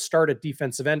 He will start at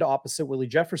defensive end opposite Willie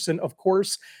Jefferson, of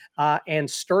course, and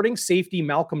starting safety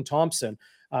Malcolm Thompson,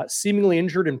 seemingly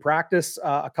injured in practice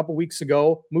a couple weeks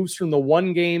ago, moves from the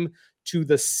 1 game to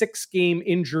the 6-game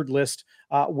injured list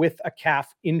with a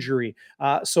calf injury.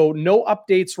 So no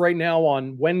updates right now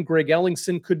on when Greg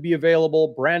Ellingson could be available,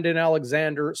 Brandon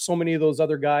Alexander, so many of those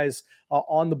other guys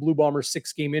on the Blue Bombers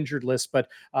 6-game injured list. But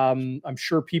I'm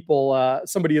sure people,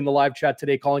 somebody in the live chat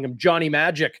today calling him Johnny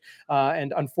Magic,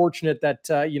 and unfortunate that,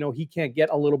 he can't get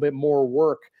a little bit more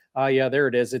work Yeah, there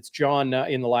it is. It's John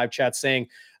in the live chat saying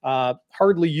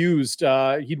hardly used.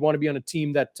 He'd want to be on a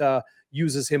team that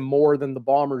uses him more than the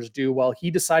Bombers do. Well, he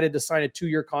decided to sign a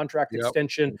 2-year contract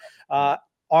extension.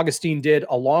 Augustine did,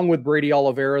 along with Brady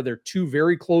Oliveira. They're two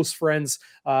very close friends.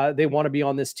 They want to be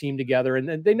on this team together,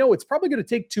 and they know it's probably going to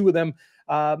take two of them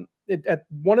at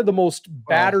one of the most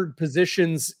battered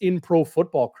positions in pro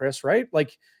football, Chris, right?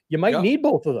 Like, you might need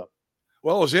both of them.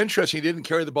 Well, it was interesting. He didn't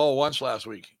carry the ball once last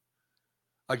week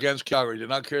against Calgary. He did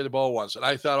not carry the ball once. And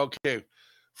I thought, okay,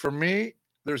 for me,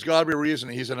 there's got to be a reason.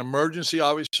 He's an emergency,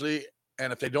 obviously,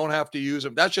 and if they don't have to use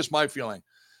him, that's just my feeling.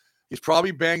 He's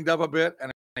probably banged up a bit,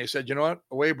 and they said, you know what,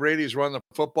 the way Brady's running the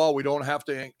football, we don't have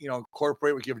to,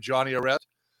 incorporate. We give Johnny a rest.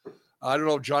 I don't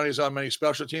know if Johnny's on many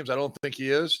special teams. I don't think he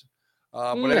is.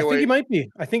 But anyway,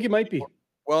 I think he might be.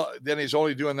 Well, then he's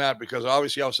only doing that because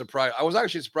obviously I was surprised. I was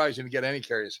actually surprised he didn't get any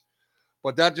carries.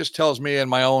 But that just tells me in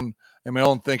my own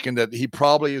thinking that he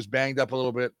probably is banged up a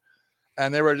little bit,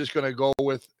 and they were just going to go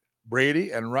with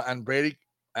Brady, and Brady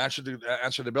answered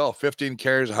the bell. 15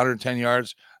 carries, 110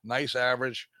 yards, nice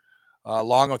average,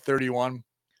 long of 31.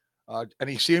 And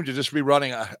he seemed to just be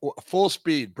running a full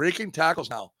speed, breaking tackles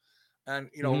now. And,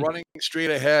 running straight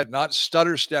ahead, not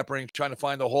stutter stepping, trying to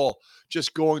find the hole,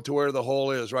 just going to where the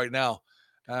hole is right now.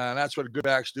 And that's what good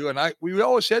backs do. And we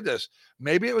always said this.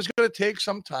 Maybe it was going to take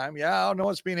some time. Yeah, I know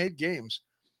it's been 8 games.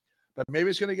 But maybe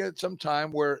it's going to get some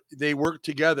time where they work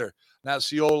together. And that's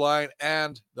the O-line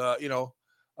and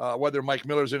whether Mike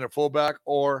Miller's in a fullback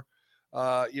or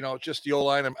just the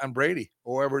O-line and Brady,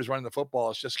 or whoever is running the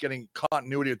football. It's just getting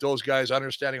continuity with those guys,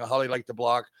 understanding how they like to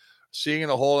block, seeing in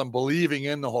the hole and believing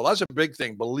in the hole. That's a big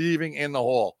thing, believing in the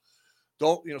hole.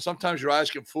 Don't, sometimes your eyes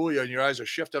can fool you and your eyes are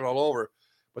shifting all over,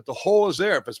 but the hole is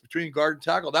there. If it's between guard and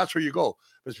tackle, that's where you go.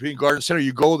 If it's between guard and center,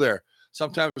 you go there.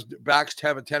 Sometimes backs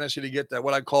have a tendency to get that,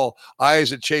 what I call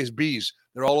eyes that chase bees.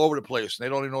 They're all over the place and they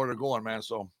don't even know where they're going, man.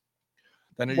 So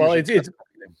then it's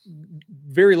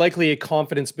very likely a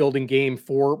confidence building game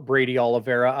for Brady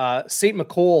Oliveira. St.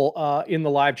 McCole in the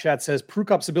live chat says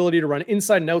Prukop's ability to run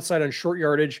inside and outside on short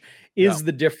yardage is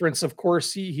the difference. Of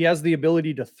course, he has the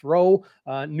ability to throw.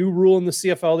 New rule in the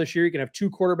CFL this year, you can have 2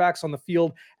 quarterbacks on the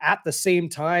field at the same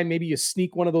time. Maybe you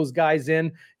sneak one of those guys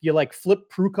in. You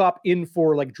flip Prukop in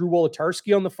for Drew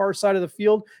Wolodarski on the far side of the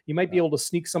field. You might be able to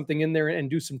sneak something in there and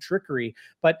do some trickery.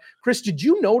 But Chris, did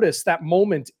you notice that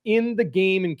moment in the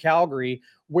game in Calgary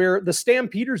where the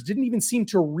Stampeders didn't even seem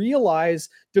to realize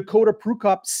Dakota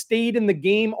Prukop stayed in the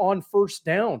game on first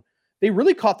down? They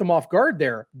really caught them off guard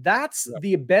there. That's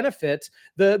the benefit,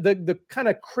 the kind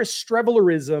of Chris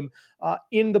Strevelerism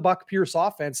in the Buck Pierce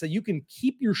offense, that you can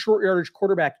keep your short yardage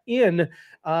quarterback in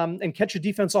and catch a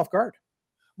defense off guard.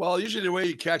 Well, usually the way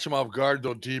you catch them off guard,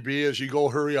 though, DB, is you go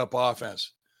hurry up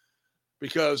offense.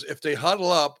 Because if they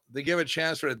huddle up, they give a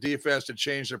chance for the defense to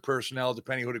change their personnel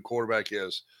depending who the quarterback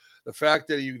is. The fact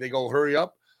that they go hurry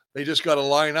up, they just got to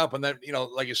line up. And then,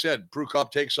 like you said, Prukop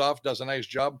takes off, does a nice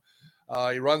job.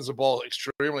 He runs the ball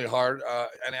extremely hard,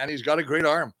 and he's got a great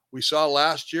arm. We saw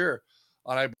last year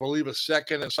on, I believe, a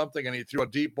second and something, and he threw a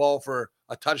deep ball for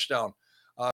a touchdown.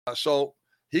 So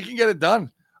he can get it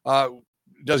done.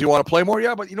 Does he want to play more?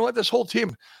 Yeah, but you know what? This whole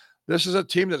team, this is a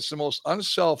team that's the most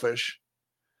unselfish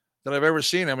that I've ever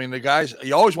seen. I mean, the guys,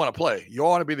 you always want to play. You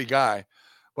want to be the guy,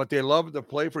 but they love to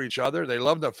play for each other. They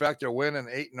love the fact they're winning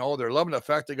 8-0. They're loving the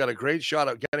fact they got a great shot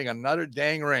at getting another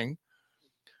dang ring.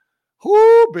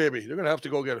 Whoo, baby. They're going to have to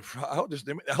go get it.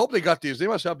 I hope they got these. They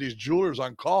must have these jewelers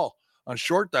on call on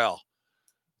short dial.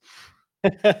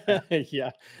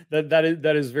 Yeah,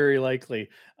 that is very likely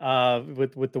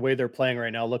with the way they're playing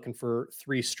right now, looking for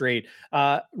 3 straight.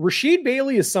 Rasheed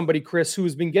Bailey is somebody, Chris,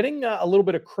 who's been getting a little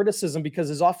bit of criticism because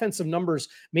his offensive numbers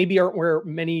maybe aren't where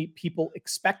many people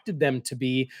expected them to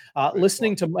be.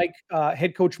 Listening to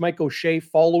head coach Mike O'Shea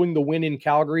following the win in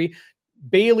Calgary,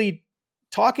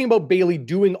 talking about Bailey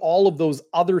doing all of those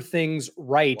other things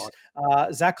right.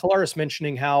 Zach Collaros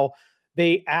mentioning how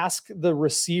they ask the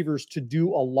receivers to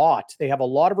do a lot. They have a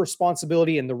lot of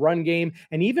responsibility in the run game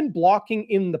and even blocking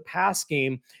in the pass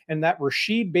game. And that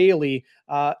Rasheed Bailey,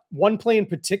 one play in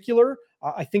particular,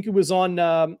 I think it was on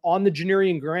the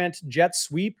Janarian Grant jet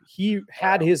sweep. He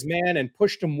had his man and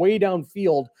pushed him way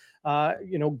downfield,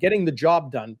 getting the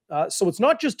job done. So it's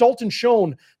not just Dalton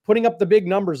Schoen putting up the big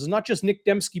numbers. It's not just Nick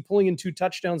Dembski pulling in 2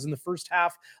 touchdowns in the first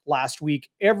half last week.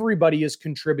 Everybody is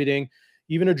contributing.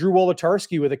 Even a Drew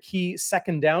Wolodarski with a key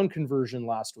second down conversion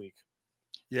last week.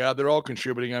 Yeah, they're all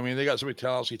contributing. I mean, they got so many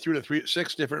talents. He threw to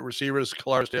 6 different receivers.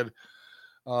 Collaros did.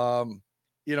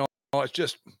 It's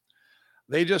just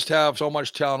they just have so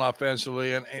much talent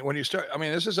offensively. And when you start, I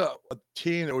mean, this is a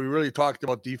team that we really talked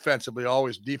about defensively.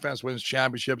 Always defense wins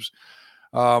championships.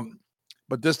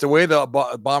 But the way the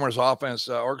Bombers offense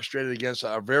orchestrated against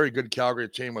a very good Calgary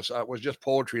team was just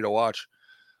poetry to watch.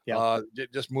 Yeah.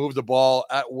 Just move the ball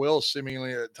at will,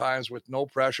 seemingly at times with no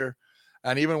pressure.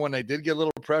 And even when they did get a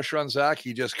little pressure on Zach,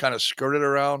 he just kind of skirted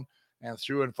around and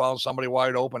threw and found somebody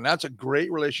wide open. That's a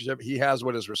great relationship he has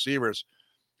with his receivers.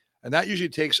 And that usually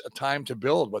takes a time to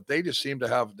build, but they just seem to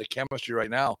have the chemistry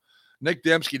right now. Nick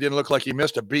Dembski didn't look like he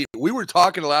missed a beat. We were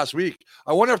talking last week.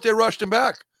 I wonder if they rushed him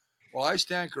back. Well, I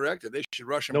stand corrected. They should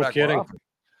rush him back. No kidding.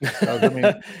 I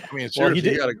mean,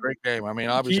 seriously, he had a great game. I mean,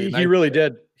 obviously, he really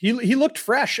did. He looked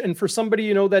fresh, and for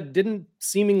somebody that didn't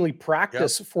seemingly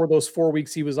practice for those 4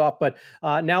 weeks he was off. But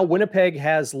now Winnipeg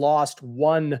has lost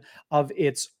one of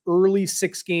its early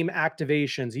 6-game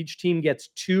activations. Each team gets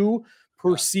 2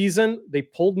 per season. They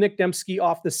pulled Nick Dembski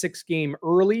off the 6-game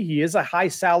early. He is a high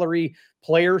salary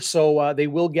player, so they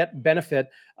will get benefit.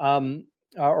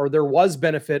 Or there was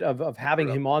benefit of having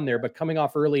him on there, but coming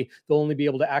off early, they'll only be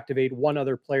able to activate one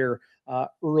other player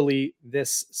early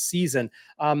this season.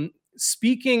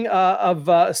 Speaking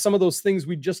of some of those things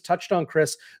we just touched on,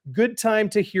 Chris, good time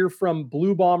to hear from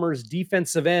Blue Bombers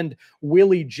defensive end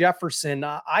Willie Jefferson.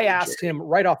 I asked him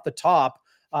right off the top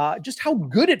just how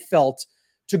good it felt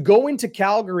to go into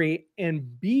Calgary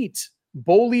and beat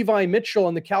Bo Levi Mitchell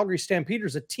and the Calgary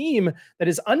Stampeders, a team that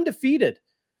is undefeated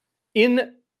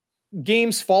in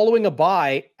games following a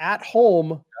bye at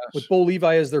home with Bo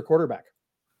Levi as their quarterback.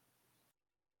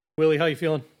 Willie, how you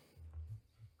feeling?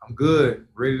 I'm good.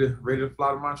 Ready to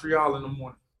fly to Montreal in the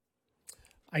morning.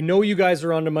 I know you guys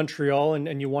are on to Montreal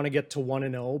and you want to get to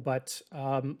 1-0, but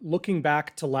looking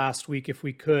back to last week, if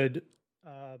we could,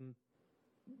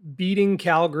 beating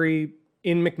Calgary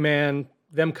in McMahon,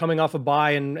 them coming off a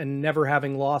bye and never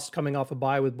having lost coming off a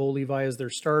bye with Bo Levi as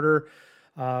their starter.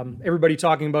 Everybody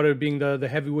talking about it being the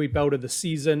heavyweight bout of the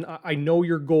season. I know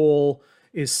your goal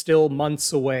is still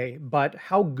months away, but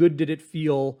how good did it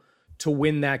feel to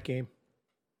win that game?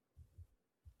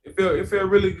 It felt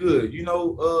really good.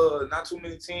 Not too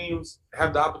many teams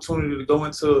have the opportunity to go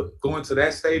into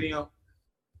that stadium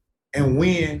and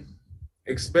win,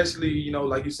 especially,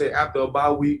 like you said, after a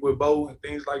bye week with Bo and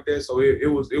things like that. So it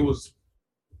was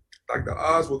like the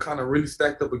odds were kind of really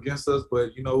stacked up against us,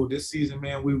 but this season,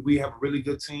 man, we have a really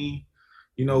good team.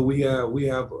 We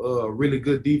have a really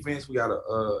good defense. We got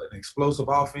an explosive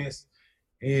offense,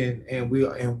 and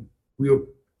we're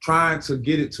trying to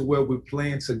get it to where we're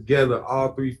playing together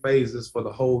all 3 phases for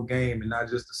the whole game and not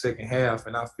just the second half.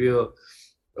 And I feel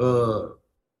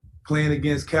playing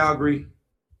against Calgary,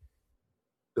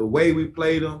 the way we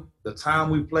played them, the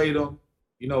time we played them,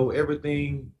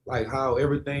 everything, like how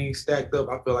everything stacked up,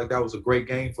 I feel like that was a great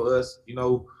game for us.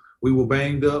 We were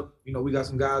banged up. We got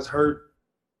some guys hurt,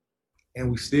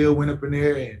 and we still went up in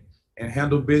there and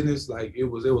handled business. Like it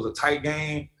was a tight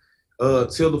game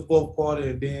till the 4th quarter,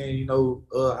 and then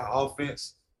our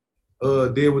offense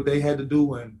did what they had to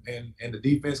do, and the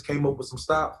defense came up with some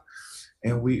stops,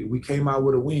 and we came out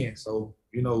with a win. So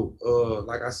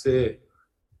like I said,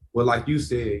 well, like you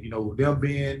said, them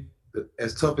being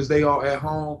as tough as they are at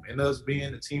home and us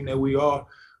being the team that we are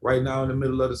right now in the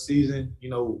middle of the season,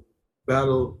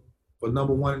 battle for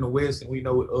number 1 in the West, and we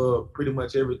know pretty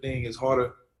much everything is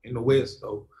harder in the West.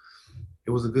 So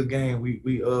it was a good game.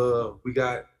 We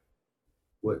got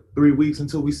 3 weeks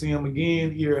until we see them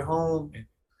again here at home, and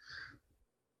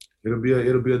it'll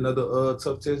be another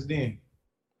tough test then.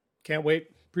 Can't wait.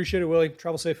 Appreciate it, Willie.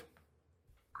 Travel safe.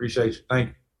 Appreciate you. Thank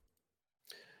you.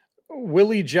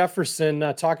 Willie Jefferson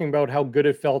talking about how good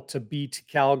it felt to beat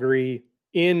Calgary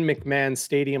in McMahon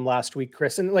Stadium last week,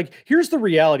 Chris. And here's the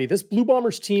reality. This Blue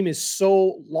Bombers team is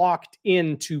so locked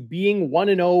into being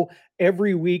 1-0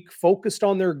 every week, focused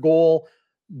on their goal,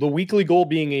 the weekly goal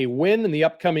being a win in the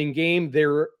upcoming game,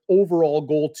 their overall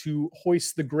goal to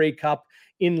hoist the Grey Cup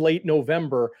in late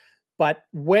November. But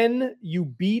when you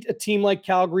beat a team like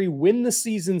Calgary, win the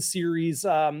season series,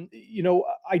 I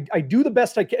do the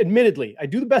best I can. Admittedly, I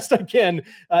do the best I can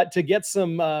to get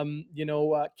some,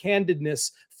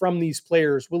 candidness from these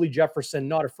players. Willie Jefferson,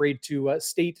 not afraid to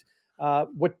state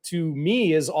what to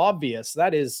me is obvious.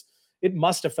 That is, it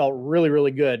must have felt really, really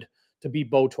good to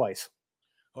beat Bo twice.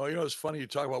 Oh, it's funny you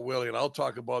talk about Willie, and I'll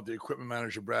talk about the equipment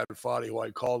manager, Brad Foddy, who I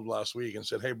called last week and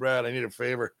said, "Hey, Brad, I need a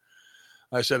favor."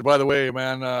 I said, "By the way,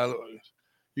 man,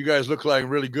 you guys look like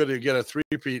really good to get a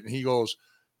 3-peat." And he goes,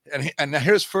 and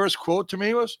his first quote to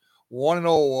me was, 1-0,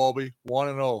 Walby,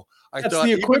 1-0. That's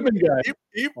the equipment guy.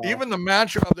 Even the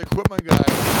mantra of the equipment guy.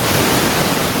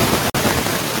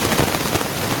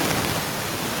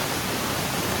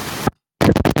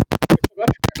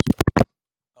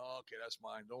 okay, that's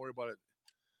mine. Don't worry about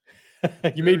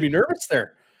it. You made me nervous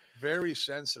there. Very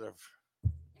sensitive.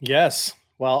 Yes.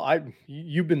 Well,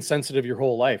 you've been sensitive your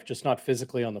whole life, just not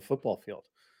physically on the football field.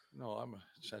 No, I'm a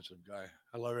sensitive guy.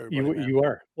 I love everybody. You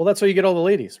are. Well, that's why you get all the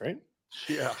ladies, right?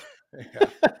 Yeah.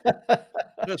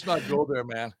 Let's not go there,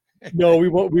 man. No, we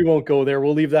won't go there.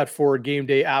 We'll leave that for Game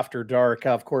Day After Dark.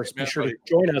 Of course, be sure to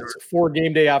join us for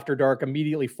Game Day After Dark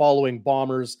immediately following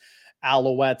Bombers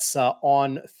Alouettes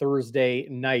on Thursday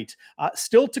night.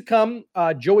 Still to come,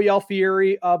 Joey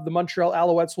Alfieri of the Montreal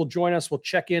Alouettes will join us. We'll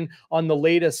check in on the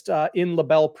latest in La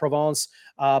Belle Province.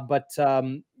 But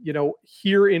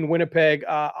here in Winnipeg,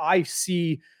 I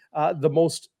see the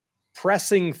most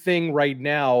pressing thing right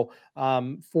now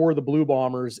for the Blue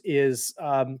Bombers is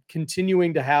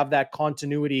continuing to have that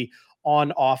continuity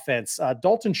on offense.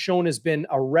 Dalton Schoen has been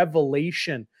a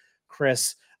revelation,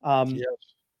 Chris. Yes.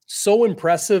 So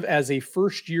impressive as a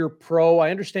first-year pro. I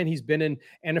understand he's been in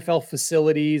NFL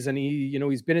facilities and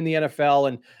he's been in the NFL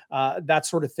and that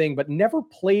sort of thing, but never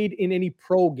played in any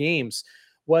pro games.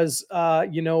 Was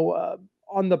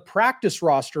on the practice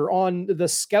roster, on the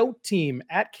scout team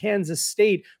at Kansas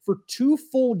State for 2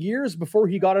 full years before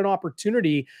he got an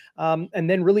opportunity, and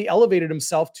then really elevated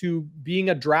himself to being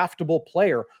a draftable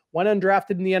player. Went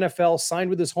undrafted in the NFL, signed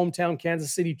with his hometown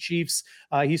Kansas City Chiefs.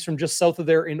 He's from just south of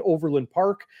there in Overland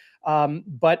Park.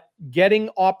 But getting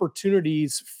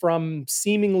opportunities from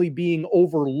seemingly being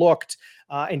overlooked.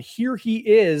 And here he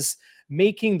is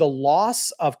making the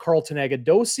loss of Carlton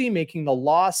Agudosi, making the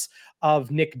loss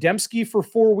of Nick Dembski for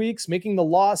 4 weeks, making the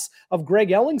loss of Greg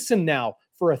Ellingson now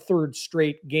for a third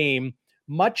straight game,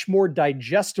 much more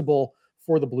digestible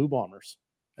for the Blue Bombers.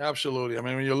 Absolutely. I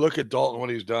mean, when you look at Dalton, what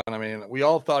he's done, I mean, we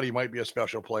all thought he might be a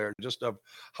special player just of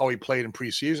how he played in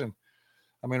preseason.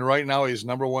 I mean, right now he's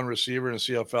number 1 receiver in the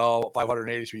CFL,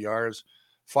 583 yards,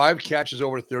 5 catches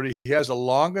over 30. He has the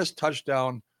longest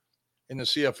touchdown in the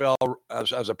CFL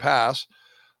as a pass.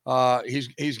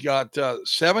 He's got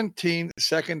 17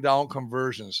 second down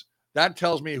conversions. That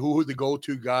tells me who the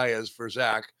go-to guy is for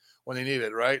Zach when they need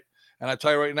it, right? And I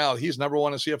tell you right now, he's number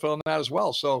 1 in CFL in that as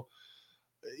well. So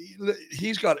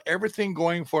he's got everything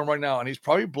going for him right now, and he's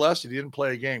probably blessed he didn't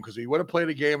play a game, because if he would have played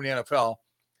a game in the NFL,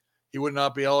 he would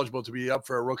not be eligible to be up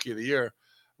for a Rookie of the Year.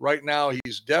 Right now,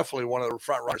 he's definitely one of the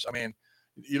front runners. I mean,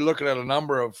 you're looking at a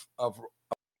number of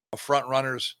front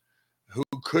runners who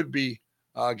could be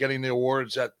getting the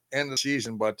awards at end of the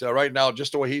season. But right now,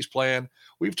 just the way he's playing,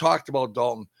 we've talked about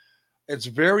Dalton. It's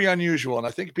very unusual, and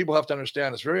I think people have to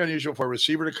understand it's very unusual for a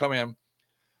receiver to come in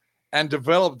and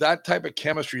develop that type of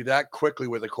chemistry that quickly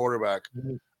with a quarterback.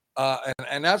 Mm-hmm.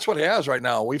 And that's what he has right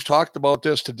now. We've talked about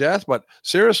this to death, but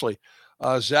seriously,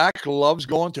 Zach loves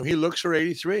going to him. He looks for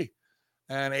 83.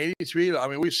 And 83, I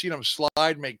mean, we've seen him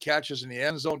slide, make catches in the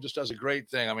end zone, just does a great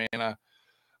thing. I mean,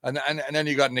 and then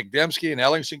you got Nick Dembski and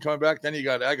Ellingson coming back. Then you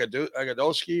got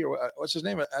Agudosi, or what's his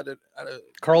name?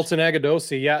 Carlton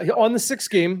Agudosi, yeah, on the 6th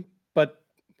game, but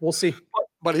we'll see.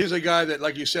 But he's a guy that,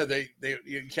 like you said,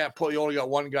 you can't pull. You only got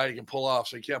one guy you can pull off,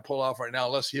 so you can't pull off right now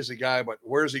unless he's a guy. But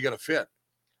where's he going to fit?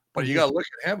 But you got to look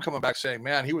at him coming back, saying,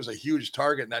 "Man, he was a huge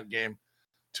target in that game.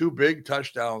 2 big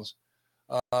touchdowns.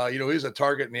 He's a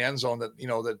target in the end zone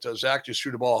that Zach just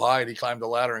threw the ball high and he climbed the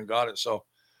ladder and got it. So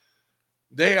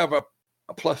they have a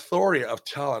plethora of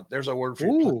talent. There's a word for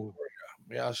you.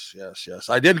 Yes.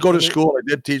 I did go to school. I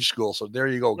did teach school. So there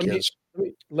you go, kids.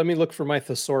 Let me look for my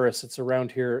thesaurus. It's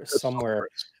around here somewhere.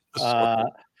 You got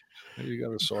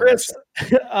a Chris,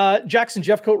 Jackson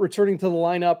Jeffcoat returning to the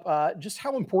lineup. Just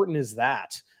how important is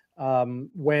that?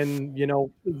 When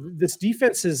this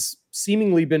defense has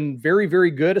seemingly been very,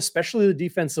 very good, especially the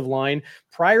defensive line.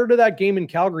 Prior to that game in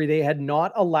Calgary, they had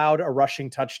not allowed a rushing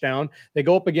touchdown. They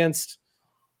go up against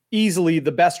easily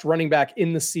the best running back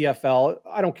in the CFL.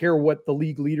 I don't care what the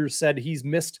league leaders said. He's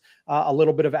missed a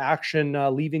little bit of action,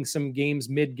 leaving some games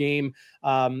mid-game.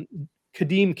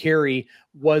 Kadeem Carey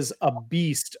was a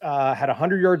beast, had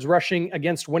 100 yards rushing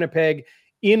against Winnipeg.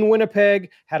 In Winnipeg,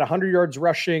 had 100 yards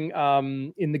rushing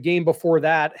in the game before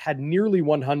that, had nearly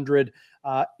 100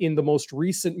 in the most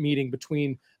recent meeting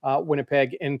between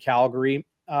Winnipeg and Calgary.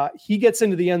 He gets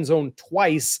into the end zone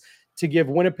twice to give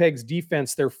Winnipeg's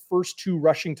defense their first 2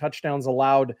 rushing touchdowns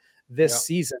allowed this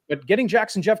season. But getting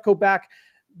Jackson Jeffcoat back,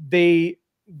 they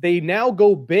now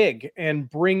go big and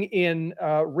bring in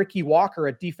Ricky Walker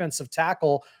at defensive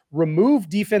tackle, remove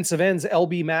defensive ends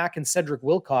LB Mack and Cedric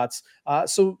Wilcots.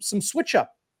 So some switch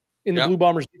up in the Blue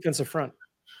Bombers defensive front.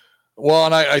 Well,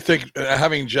 and I think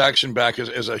having Jackson back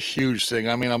is a huge thing.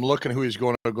 I mean, I'm looking who he's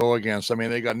going to go against. I mean,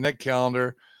 they got Nick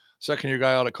Callender, second-year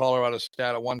guy out of Colorado State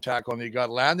at 1 tackle, and you got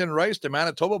Landon Rice, the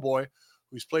Manitoba boy,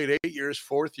 who's played 8 years,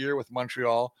 4th year with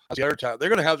Montreal. The other time, they're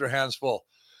going to have their hands full.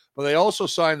 But they also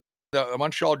signed,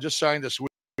 Montreal just signed this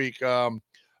week,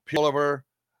 Pierre-Olivier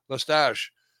Lestage.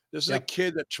 This is a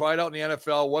kid that tried out in the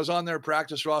NFL, was on their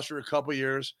practice roster a couple of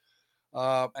years,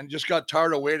 and just got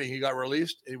tired of waiting. He got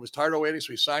released. He was tired of waiting,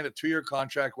 so he signed a 2-year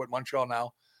contract with Montreal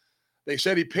now. They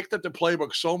said he picked up the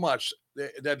playbook so much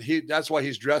that that's why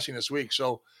he's dressing this week.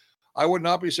 So I would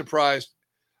not be surprised.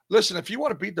 Listen, if you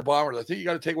want to beat the Bombers, I think you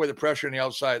got to take away the pressure on the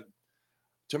outside.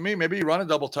 To me, maybe you run a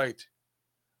double tight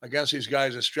against these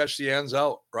guys and stretch the ends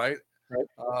out, right?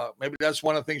 Maybe that's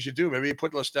one of the things you do. Maybe you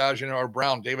put Lestage in or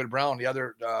Brown, David Brown, the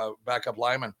other backup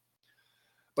lineman.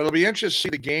 But it'll be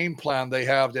interesting to see the game plan they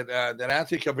have that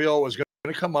Anthony Calvillo was going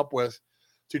to come up with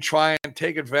to try and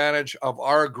take advantage of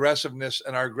our aggressiveness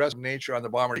and our aggressive nature on the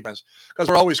Bomber defense, because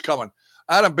we're always coming.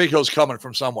 Adam Bighill's coming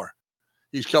from somewhere.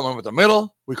 He's coming with the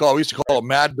middle. We used to call it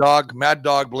mad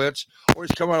dog blitz, or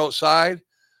he's coming outside.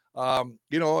 And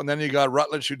then you got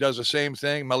Rutledge, who does the same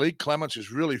thing. Malik Clements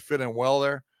is really fitting well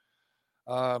there.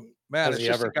 It's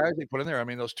just the guys they put in there. I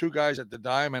mean, those 2 guys at the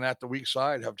dime and at the weak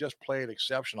side have just played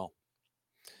exceptional.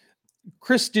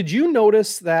 Chris, did you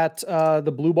notice that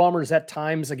the Blue Bombers at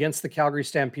times against the Calgary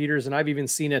Stampeders, and I've even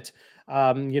seen it,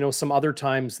 some other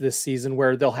times this season,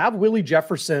 where they'll have Willie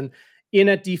Jefferson in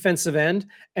at defensive end,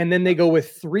 and then they go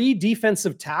with 3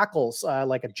 defensive tackles,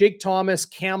 like a Jake Thomas,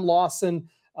 Cam Lawson,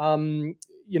 and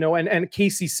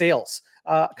Casey Sales.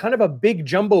 Kind of a big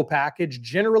jumbo package,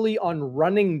 generally on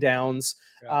running downs,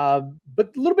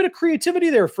 but a little bit of creativity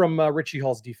there from Richie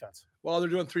Hall's defense. Well, they're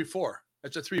doing 3-4.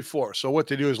 It's a 3-4. So what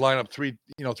they do is line up 3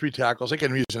 tackles. They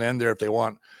can use an end there if they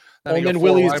want. And then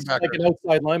Willie's like an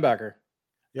outside linebacker.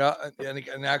 Yeah,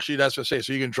 and actually that's what I say.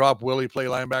 So you can drop Willie, play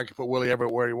linebacker, put Willie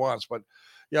everywhere he wants. But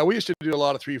yeah, we used to do a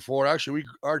lot of 3-4. Actually,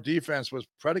 our defense was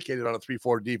predicated on a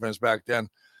 3-4 defense back then.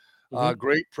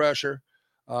 Great pressure.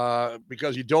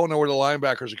 Because you don't know where the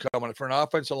linebackers are coming. For an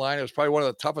offensive line, it was probably one of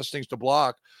the toughest things to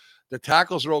block. The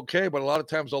tackles are okay, but a lot of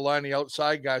times they'll line the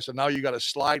outside guy, so now you got a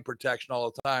slide protection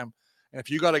all the time. And if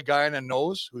you got a guy in the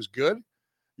nose who's good,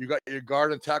 you got your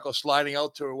guard and tackle sliding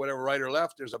out to whatever right or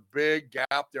left, there's a big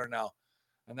gap there now.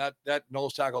 And that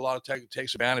nose tackle a lot of times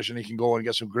takes advantage, and he can go and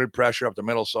get some good pressure up the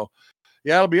middle. So,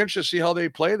 yeah, it'll be interesting to see how they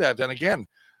play that. Then again,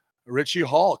 Richie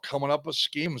Hall coming up with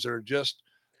schemes that are just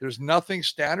 – there's nothing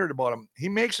standard about him. He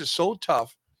makes it so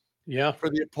tough for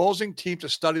the opposing team to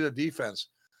study the defense,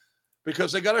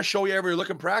 because they got to show you every look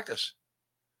in practice.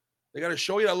 They got to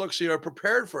show you that look so you're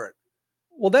prepared for it.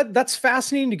 Well, that's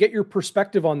fascinating to get your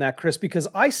perspective on that, Chris, because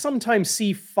I sometimes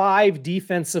see 5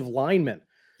 defensive linemen.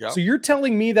 Yep. So you're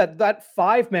telling me that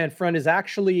 5-man front is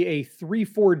actually a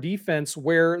 3-4 defense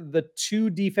where the 2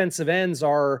 defensive ends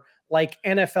are like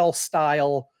NFL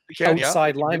style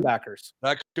outside linebackers.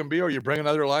 That can be, or you bring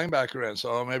another linebacker in.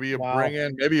 So maybe you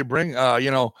bring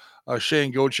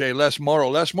Shane Gauthier, Les Morrow.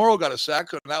 Les Morrow got a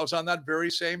sack, and that was on that very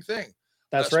same thing.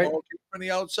 That's right. Morrow from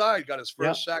the outside got his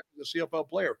first sack as a CFL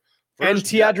player. And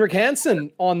Teodric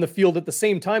Hansen on the field at the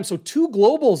same time. So 2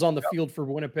 globals on the field for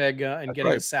Winnipeg and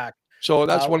getting a sack. So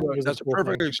that's that's a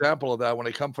perfect example of that, when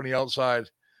they come from the outside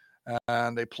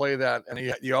and they play that,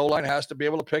 and the O-line has to be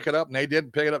able to pick it up, and they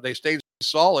didn't pick it up. They stayed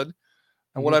solid.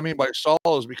 And what I mean by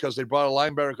solid is because they brought a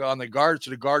linebacker on the guard,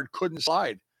 so the guard couldn't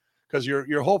slide. Because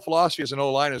your whole philosophy as an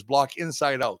O-line is block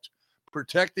inside out.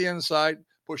 Protect the inside,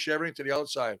 push everything to the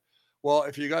outside. Well,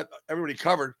 if you got everybody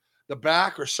covered, the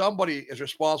back or somebody is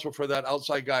responsible for that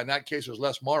outside guy. In that case, it was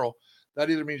Les Morrow. That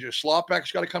either means your slot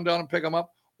back's got to come down and pick him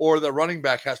up, or the running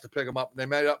back has to pick him up. They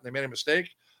made a mistake,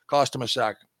 cost him a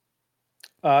sack.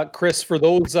 Chris, for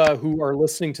those who are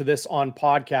listening to this on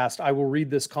podcast, I will read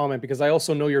this comment because I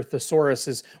also know your thesaurus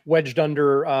is wedged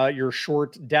under your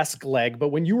short desk leg. But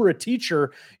when you were a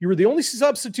teacher, you were the only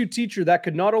substitute teacher that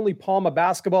could not only palm a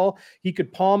basketball, he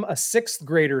could palm a 6th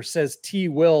grader, says T.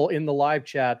 Will in the live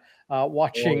chat,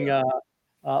 watching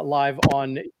live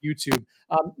on YouTube.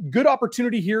 Good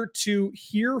opportunity here to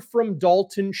hear from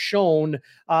Dalton Schoen,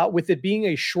 with it being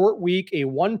a short week, a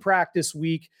 1 practice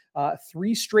week.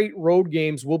 3 straight road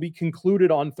games will be concluded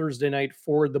on Thursday night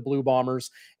for the Blue Bombers,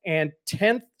 and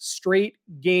 10th straight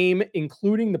game,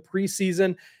 including the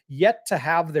preseason, yet to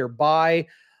have their bye.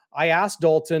 I asked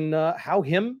Dalton how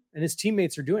him and his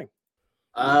teammates are doing.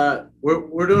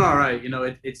 We're doing all right.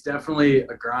 It's definitely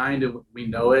a grind, and we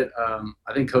know it.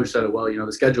 I think Coach said it well.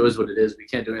 The schedule is what it is. We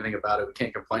can't do anything about it. We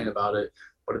can't complain about it.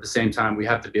 But at the same time, we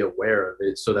have to be aware of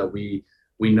it so that we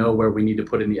know where we need to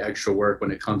put in the extra work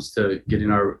when it comes to getting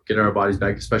our bodies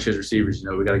back, especially as receivers.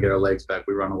 We got to get our legs back.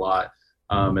 We run a lot.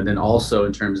 And then also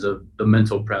in terms of the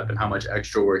mental prep and how much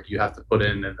extra work you have to put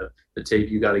in, and the tape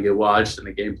you got to get watched, and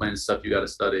the game plan stuff you got to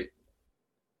study.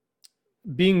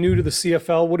 being new to the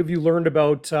CFL, what have you learned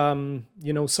about, some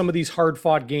of these hard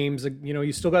fought games?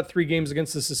 You still got 3 games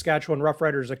against the Saskatchewan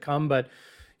Roughriders that come, but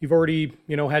you've already,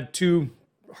 had 2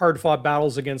 hard fought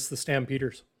battles against the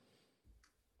Stampeders.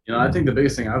 I think the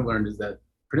biggest thing I've learned is that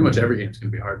pretty much every game is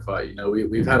going to be hard fought.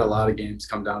 We've had a lot of games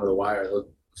come down to the wire. Those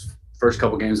first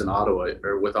couple games in Ottawa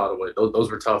or with Ottawa, those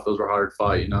were tough. Those were hard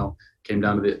fought. Came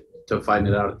down to fighting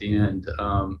it out at the end.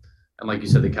 And like you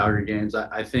said, the Calgary games.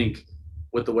 I think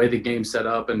with the way the game's set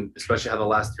up, and especially how the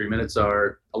last 3 minutes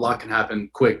are, a lot can happen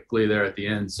quickly there at the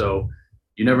end. So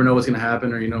you never know what's going to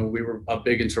happen. Or we were up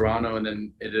big in Toronto, and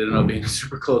then it ended up being a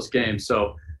super close game.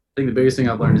 So I think the biggest thing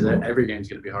I've learned is that every game's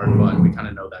going to be hard fought, and we kind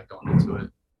of know that going into it.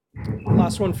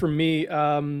 Last one from me.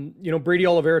 Brady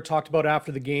Oliveira talked about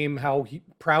after the game how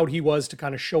proud he was to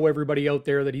kind of show everybody out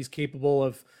there that he's capable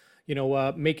of,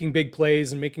 making big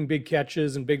plays and making big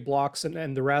catches and big blocks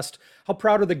and the rest. How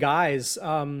proud are the guys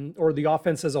or the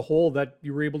offense as a whole that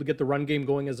you were able to get the run game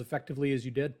going as effectively as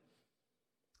you did?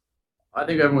 I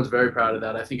think everyone's very proud of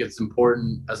that. I think it's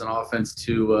important as an offense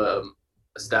to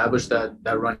establish that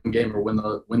run game or win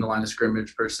the line of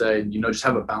scrimmage per se, and just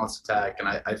have a balanced attack. And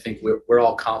I think we're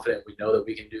all confident. We know that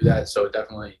we can do that, so it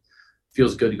definitely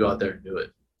feels good to go out there and do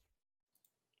it.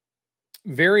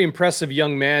 Very impressive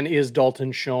young man is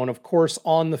Dalton Schoen, of course,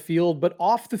 on the field, but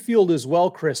off the field as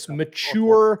well, Chris.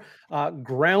 Mature,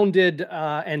 grounded,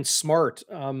 and smart.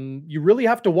 You really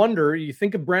have to wonder. You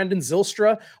think of Brandon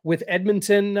Zylstra with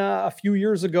Edmonton a few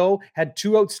years ago, had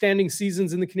 2 outstanding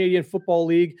seasons in the Canadian Football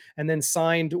League, and then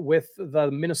signed with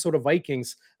the Minnesota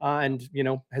Vikings, and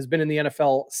has been in the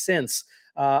NFL since.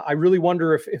 I really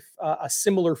wonder if a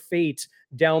similar fate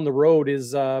down the road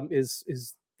is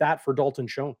that for Dalton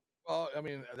Schoen. Well,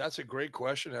 that's a great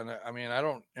question. And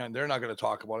and they're not going to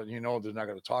talk about it. They're not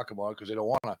going to talk about it because they don't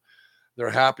want to. They're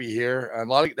happy here. And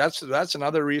that's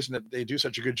another reason that they do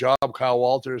such a good job, Kyle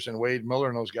Walters and Wade Miller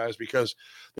and those guys, because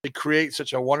they create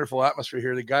such a wonderful atmosphere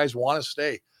here. The guys want to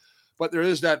stay. But there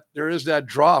is that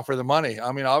draw for the money.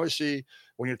 Obviously,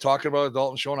 when you're talking about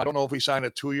Dalton Schoen, I don't know if he signed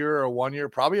a 2-year or a 1-year,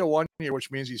 probably a 1 year, which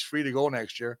means he's free to go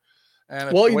next year.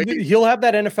 And he'll have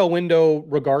that NFL window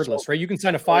regardless, right? You can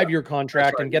sign a 5-year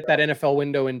contract and get that NFL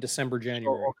window in December,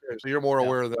 January. Okay, so you're more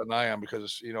aware of that than I am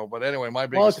because But anyway,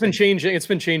 it's been changing. It's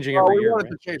been changing every year. Right?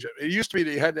 To change it. It used to be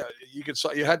that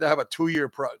you had to have a 2-year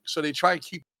so they try and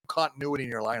keep continuity in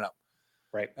your lineup,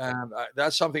 right? And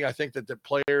that's something I think that the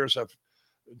players have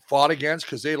fought against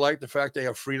because they like the fact they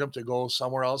have freedom to go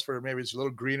somewhere else for maybe it's a little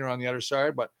greener on the other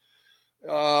side. But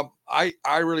I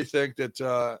really think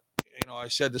that. I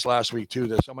said this last week too,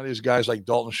 that some of these guys like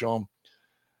Dalton Schoen,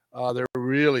 they're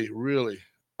really, really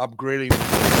upgrading.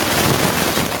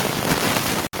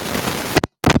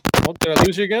 Oh, did I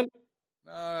lose you again?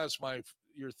 That's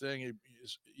your thing.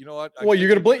 You know what? Well, you're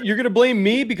gonna blame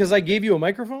me because I gave you a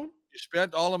microphone? You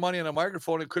spent all the money on a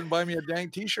microphone and couldn't buy me a dang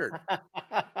T-shirt.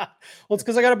 Well, it's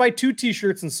because I got to buy 2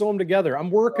 T-shirts and sew them together.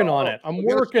 I'm working on it. I'm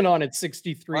working on it.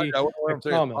 63.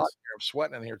 I'm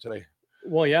sweating in here today.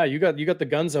 Well, yeah, you got the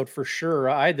guns out for sure.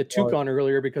 I had the toque on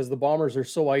earlier because the Bombers are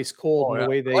so ice cold in the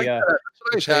way they play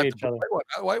each other.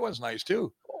 That white one's nice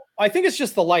too. I think it's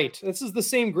just the light. This is the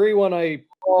same gray one I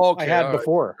had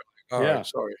before. Right,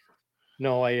 sorry.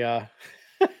 No,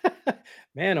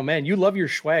 man, oh man, you love your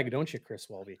swag, don't you, Chris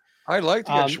Welby? I like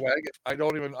to get swag.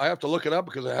 I have to look it up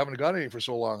because I haven't got any for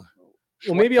so long.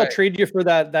 Well, maybe I'll trade you for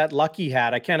that Lucky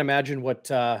hat. I can't imagine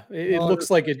what it looks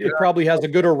like. It probably has a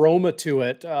good aroma to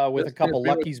it with a couple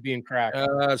Luckies being cracked.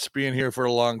 It's been here for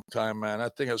a long time, man. I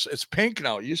think it's pink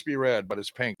now. It used to be red, but it's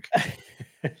pink.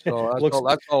 So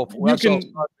that's all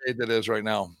it is right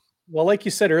now. Well, like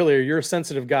you said earlier, you're a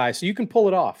sensitive guy, so you can pull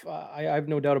it off. I have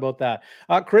no doubt about that.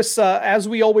 Chris, as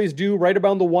we always do, right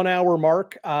around the 1 hour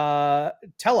mark,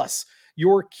 tell us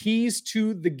your keys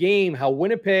to the game, how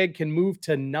Winnipeg can move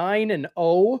to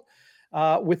 9-0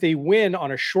 with a win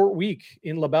on a short week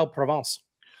in La Belle Province.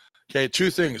 Okay, 2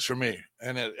 things for me,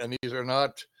 and these are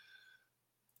not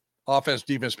offense,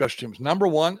 defense, special teams. Number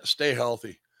 1, stay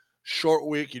healthy. Short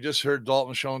week. You just heard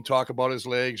Dalton Schoen talk about his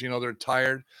legs. They're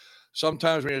tired.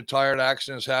 Sometimes when you're tired,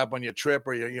 accidents happen. You trip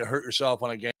or you hurt yourself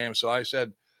on a game. So I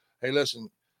said, hey, listen,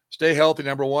 stay healthy,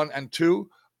 number 1. And 2,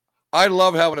 I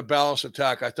love having a balanced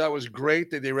attack. I thought it was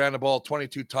great that they ran the ball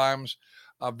 22 times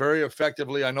very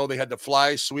effectively. I know they had the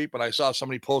fly sweep, but I saw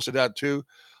somebody posted that too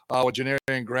with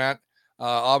Janarian Grant.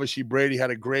 Obviously, Brady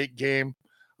had a great game.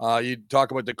 You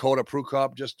talk about Dakota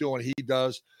Prukop just doing what he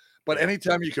does. But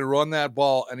anytime you can run that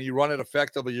ball and you run it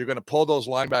effectively, you're going to pull those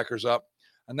linebackers up,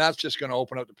 and that's just going to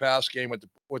open up the pass game with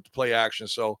the play action.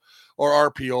 So,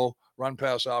 or RPO, run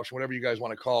pass option, whatever you guys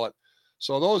want to call it.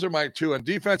 So those are my 2. And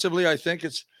defensively, I think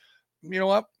it's, you know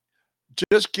what?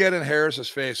 just get in Harris's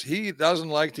face. He doesn't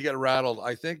like to get rattled.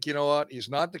 I think, you know what? He's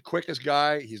not the quickest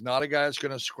guy. He's not a guy that's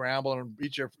going to scramble and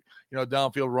beat you,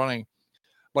 downfield running,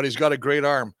 but he's got a great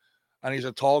arm and he's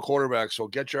a tall quarterback. So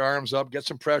get your arms up, get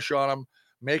some pressure on him,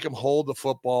 make him hold the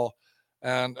football.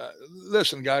 And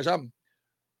listen, guys, I'm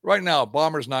right now,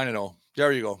 Bombers 9-0.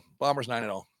 There you go. Bombers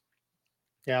 9-0.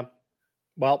 Yeah.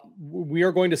 Well, we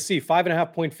are going to see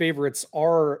 5.5-point favorites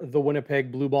are the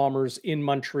Winnipeg Blue Bombers in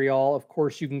Montreal. Of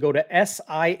course, you can go to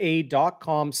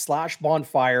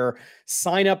SIA.com/bonfire,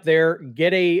 sign up there,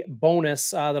 get a bonus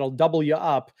that'll double you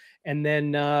up. And then,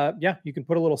 you can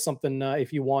put a little something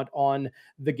if you want on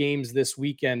the games this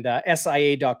weekend.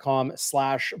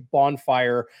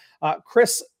 SIA.com/bonfire.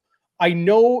 Chris, I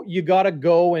know you got to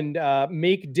go and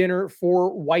make dinner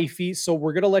for wifey, so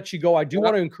we're going to let you go. I do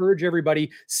want to encourage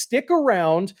everybody, stick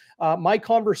around. My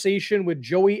conversation with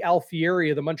Joey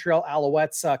Alfieri of the Montreal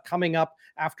Alouettes coming up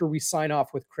after we sign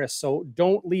off with Chris, so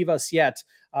don't leave us yet.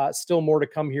 Still more to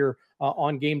come here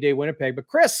on Game Day Winnipeg. But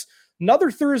Chris,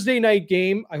 another Thursday night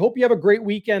game. I hope you have a great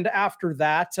weekend after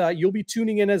that. You'll be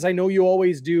tuning in, as I know you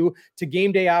always do, to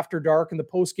Game Day After Dark and the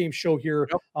post-game show here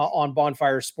on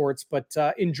Bonfire Sports. But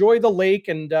enjoy the lake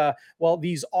and,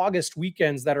 these August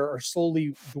weekends that are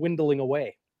slowly dwindling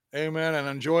away. Amen, and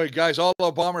enjoy. Guys, all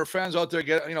the Bomber fans out there,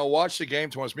 watch the game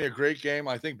tomorrow. It's going to be a great game.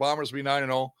 I think Bombers will be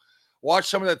 9-0. Watch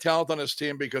some of the talent on this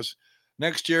team because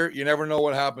next year, you never know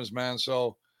what happens, man.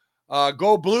 So,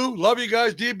 go Blue. Love you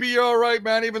guys. DB, you're all right,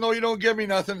 man, even though you don't give me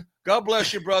nothing. God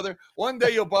bless you, brother. One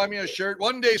day you'll buy me a shirt.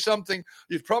 One day something.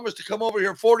 You've promised to come over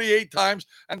here 48 times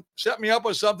and set me up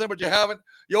with something, but you haven't.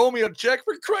 You owe me a check.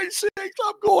 For Christ's sake,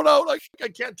 I'm going out. I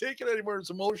can't take it anymore.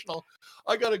 It's emotional.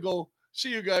 I got to go.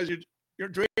 See you guys. You're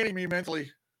draining me mentally.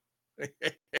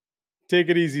 Take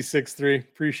it easy, 6'3".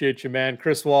 Appreciate you, man.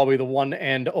 Chris Walby, the one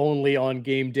and only on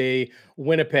Game Day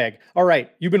Winnipeg. All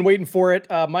right, you've been waiting for it.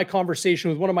 My conversation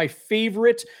with one of my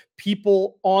favorite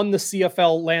people on the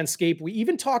CFL landscape. We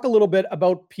even talk a little bit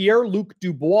about Pierre-Luc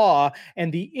Dubois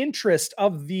and the interest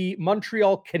of the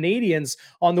Montreal Canadiens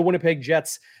on the Winnipeg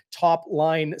Jets top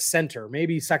line center,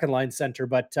 maybe second line center,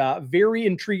 but very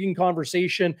intriguing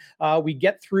conversation. We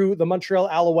get through the Montreal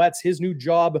Alouettes, his new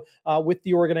job with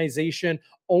the organization,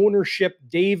 ownership,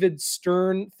 David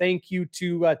Stern. Thank you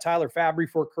to Tyler Fabry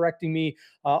for correcting me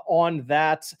on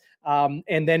that.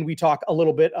 And then we talk a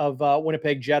little bit of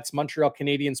Winnipeg Jets, Montreal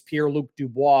Canadiens, Pierre-Luc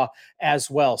Dubois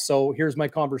as well. So here's my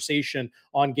conversation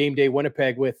on Game Day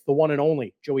Winnipeg with the one and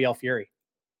only Joey Alfieri.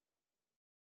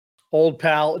 Old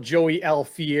pal Joey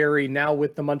Alfieri, now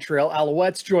with the Montreal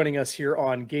Alouettes, joining us here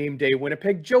on Game Day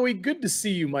Winnipeg. Joey, good to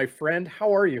see you, my friend.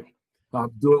 How are you?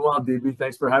 I'm doing well, DB.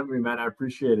 Thanks for having me, man. I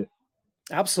appreciate it.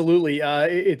 Absolutely.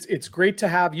 It's great to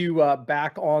have you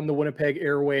back on the Winnipeg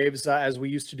airwaves as we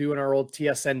used to do in our old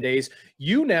TSN days.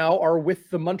 You now are with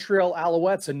the Montreal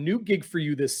Alouettes, a new gig for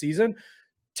you this season.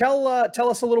 Tell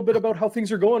us a little bit about how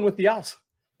things are going with the Owls.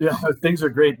 Yeah, things are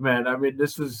great, man. I mean,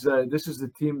 this is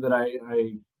the team that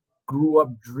I grew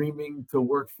up dreaming to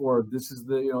work for. This is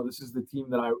the team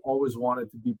that I always wanted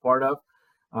to be part of,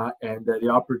 and the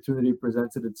opportunity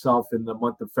presented itself in the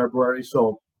month of February.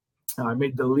 So I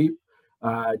made the leap.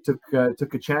 I took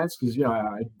a chance because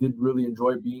I did really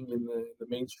enjoy being in the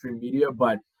mainstream media,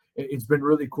 but it's been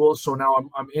really cool. So now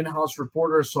I'm in-house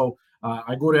reporter. So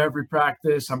I go to every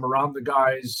practice. I'm around the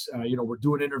guys. We're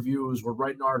doing interviews. We're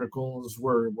writing articles.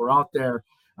 We're out there.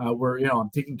 I'm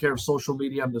taking care of social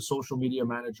media. I'm the social media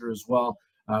manager as well.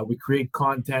 We create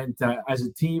content as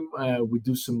a team. We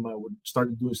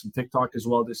started doing some TikTok as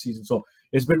well this season. So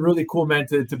it's been really cool, man.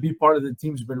 To be part of the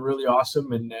team's been really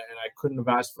awesome, and I couldn't have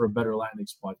asked for a better landing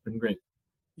spot. It's been great.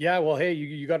 Yeah, well, hey,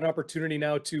 you got an opportunity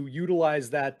now to utilize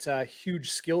that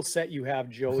huge skill set you have,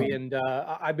 Joey. And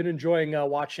I've been enjoying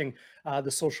watching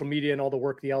the social media and all the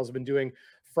work the Owls have been doing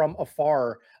from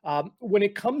afar. When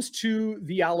it comes to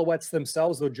the Alouettes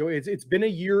themselves, though, Joey, it's been a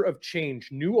year of change,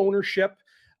 new ownership,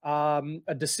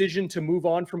 a decision to move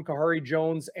on from Kahari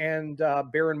Jones and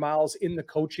Baron Miles in the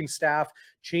coaching staff,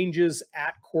 changes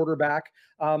at quarterback.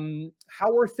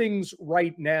 How are things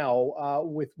right now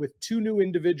with two new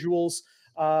individuals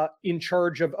in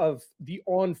charge of the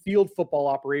on-field football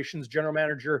operations, general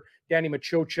manager Danny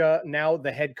Machocha, now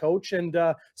the head coach, and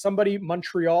somebody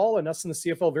Montreal and us in the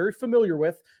CFL very familiar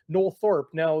with, Noel Thorpe,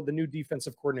 now the new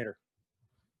defensive coordinator?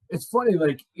 It's funny,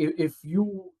 like if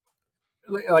you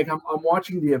like I'm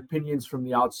watching the opinions from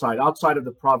the outside of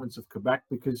the province of Quebec,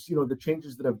 because the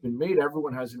changes that have been made,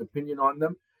 everyone has an opinion on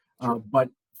them. But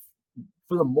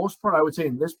for the most part, I would say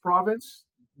in this province,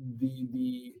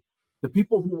 the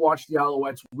people who watch the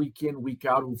Alouettes week in, week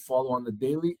out, who follow on the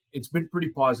daily, it's been pretty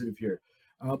positive here.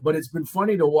 But it's been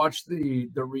funny to watch the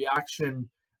reaction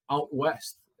out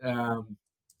west.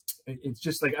 It's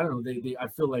just like, I don't know. I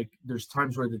feel like there's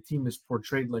times where the team is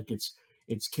portrayed like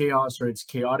it's chaos or it's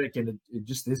chaotic, and it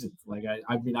just isn't. Like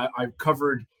I mean, I've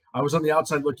covered. I was on the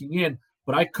outside looking in,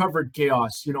 but I covered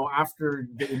chaos.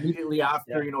 Immediately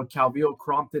after Calvillo,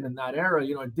 Crompton, and that era,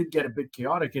 it did get a bit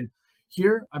chaotic. And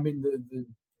here, I mean, the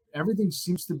everything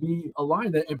seems to be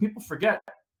aligned, and people forget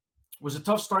it was a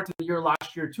tough start to the year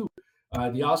last year too.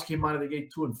 The Owls came out of the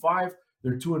gate 2-5.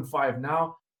 They're 2-5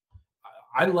 now.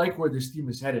 I like where this team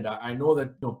is headed. I know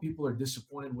that people are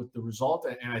disappointed with the result,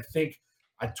 and I think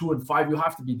at 2-5 you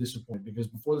have to be disappointed, because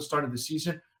before the start of the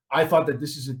season, I thought that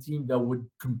this is a team that would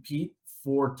compete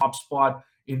for top spot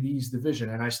in the East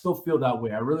Division, and I still feel that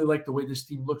way. I really like the way this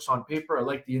team looks on paper. I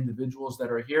like the individuals that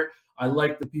are here. I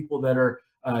like the people that are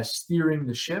steering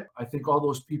the ship. I think all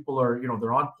those people are,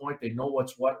 they're on point. They know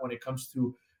what's what when it comes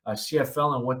to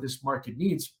CFL and what this market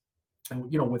needs. And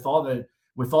with all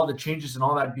the changes and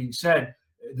all that being said,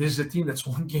 this is a team that's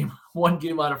one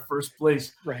game out of first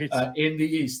place in the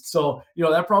East. So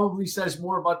that probably says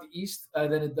more about the East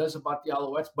than it does about the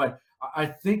Alouettes. But I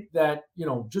think that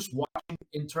just watching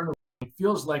internally, it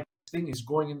feels like this thing is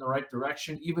going in the right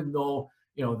direction, even though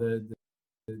the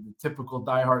typical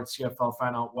diehard CFL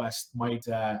fan out west might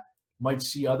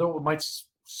see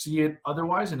it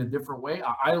otherwise in a different way.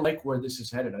 I like where this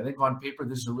is headed. I think on paper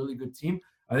this is a really good team.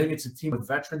 I think it's a team of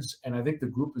veterans, and I think the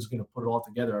group is going to put it all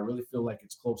together. I really feel like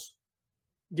it's close.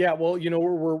 Yeah, well,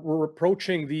 we're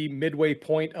approaching the midway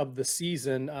point of the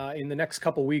season. In the next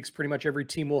couple of weeks, pretty much every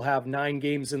team will have 9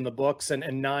 games in the books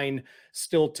and 9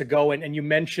 still to go. And you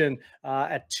mentioned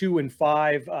at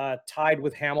 2-5, tied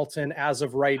with Hamilton as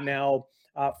of right now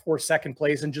for second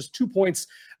place, and just 2 points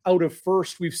out of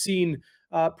first. We've seen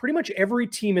pretty much every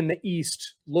team in the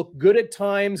East look good at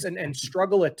times and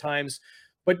struggle at times.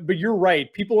 But you're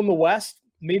right. People in the West,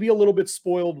 maybe a little bit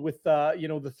spoiled with,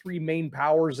 the 3 main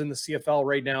powers in the CFL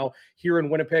right now. Here in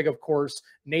Winnipeg, of course,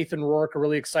 Nathan Rourke, a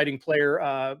really exciting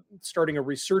player, starting a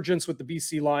resurgence with the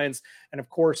BC Lions. And, of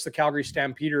course, the Calgary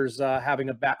Stampeders having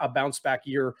a bounce-back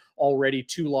year already.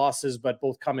 2 losses, but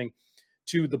both coming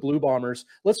to the Blue Bombers.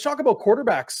 Let's talk about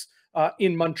quarterbacks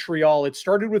in Montreal. It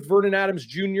started with Vernon Adams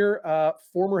Jr.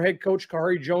 Former head coach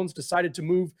Kahari Jones decided to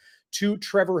move to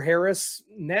Trevor Harris.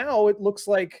 Now it looks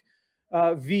like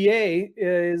VA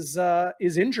is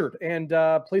injured and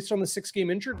placed on the 6-game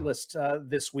injured list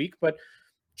this week. But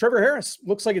Trevor Harris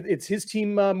looks like it's his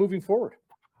team moving forward.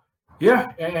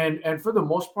 Yeah, and for the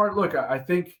most part, look, I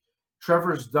think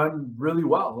Trevor's done really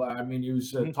well. I mean, he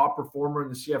was a top performer in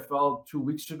the CFL 2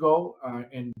 weeks ago,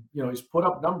 and he's put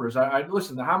up numbers. I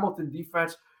listen. The Hamilton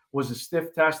defense was a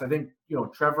stiff test. I think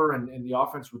Trevor and the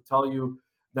offense would tell you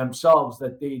themselves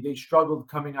that they struggled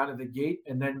coming out of the gate,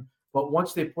 but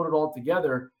once they put it all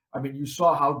together, I mean, you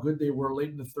saw how good they were late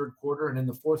in the third quarter and in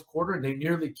the fourth quarter, and they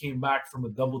nearly came back from a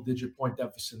double-digit point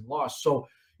deficit and loss. So,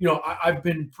 I've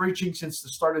been preaching since the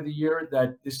start of the year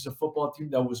that this is a football team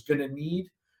that was going to need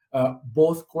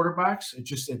both quarterbacks.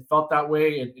 It felt that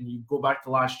way, and you go back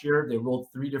to last year, they rolled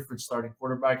 3 different starting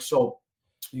quarterbacks, so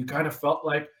you kind of felt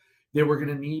like they were going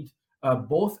to need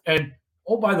both. And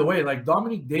oh, by the way, like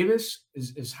Dominique Davis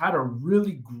has had a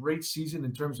really great season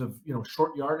in terms of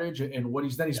short yardage and what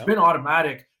he's done. He's been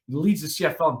automatic. He leads the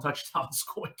CFL in touchdowns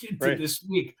going into this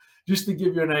week, just to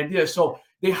give you an idea. So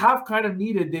they have kind of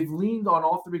they've leaned on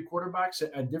all 3 quarterbacks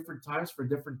at different times for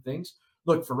different things.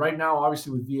 Look, for right now,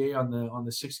 obviously with VA on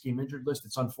the 6-game injured list,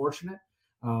 it's unfortunate.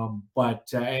 But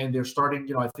they're starting,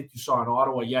 I think you saw in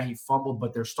Ottawa, he fumbled,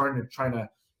 but they're starting to try to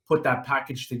put that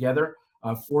package together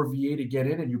for VA to get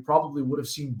in, and you probably would have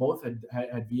seen both had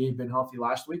VA been healthy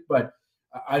last week. But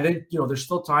I think there's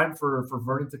still time for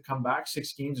Vernon to come back.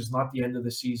 6 games is not the end of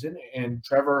the season, and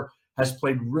Trevor has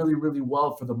played really, really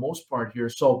well for the most part here.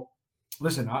 So,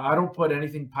 listen, I don't put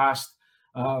anything past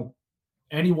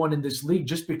anyone in this league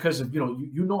just because of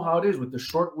you know how it is with the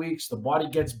short weeks. The body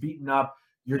gets beaten up.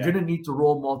 You're going to need to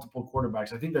roll multiple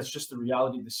quarterbacks. I think that's just the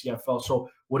reality of the CFL. So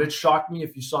would it shock me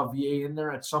if you saw VA in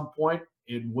there at some point?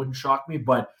 It wouldn't shock me,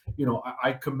 but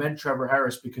I commend Trevor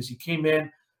Harris because he came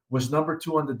in, was number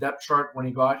 2 on the depth chart when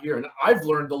he got here. And I've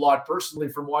learned a lot personally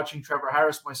from watching Trevor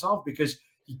Harris myself because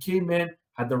he came in,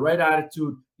 had the right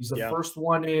attitude. He's the first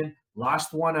one in,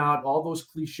 last one out. All those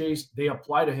cliches, they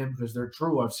apply to him because they're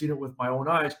true. I've seen it with my own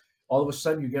eyes. All of a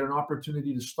sudden you get an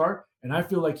opportunity to start, and I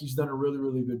feel like he's done a really,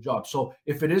 really good job. So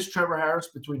if it is Trevor Harris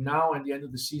between now and the end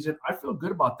of the season, I feel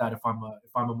good about that if I'm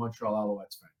a Montreal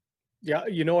Alouettes fan. Yeah,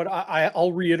 you know what?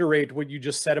 I'll reiterate what you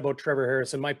just said about Trevor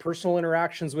Harrison. My personal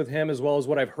interactions with him, as well as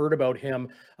what I've heard about him,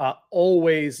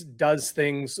 always does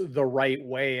things the right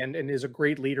way and is a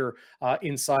great leader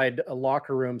inside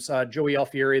locker rooms. Joey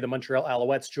Alfieri, the Montreal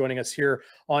Alouettes, joining us here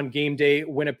on Game Day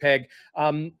Winnipeg.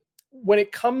 When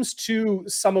it comes to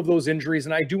some of those injuries,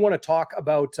 and I do want to talk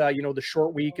about the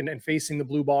short week and facing the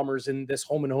Blue Bombers in this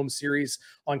home and home series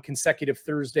on consecutive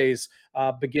Thursdays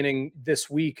beginning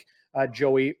this week,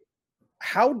 Joey.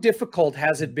 How difficult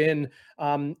has it been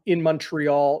in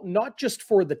Montreal, not just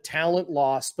for the talent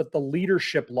loss, but the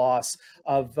leadership loss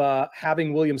of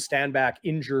having William Stanback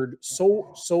injured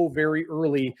so very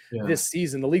early this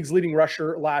season? The league's leading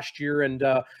rusher last year, and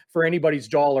for anybody's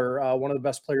dollar, one of the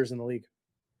best players in the league.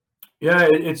 Yeah,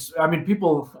 I mean,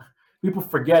 people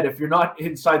forget, if you're not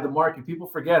inside the market, people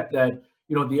forget that,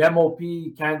 the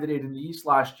MOP candidate in the East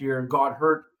last year got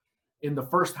hurt in the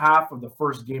first half of the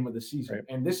first game of the season. Right.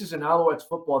 And this is an Alouettes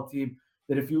football team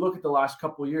that, if you look at the last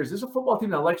couple of years, this is a football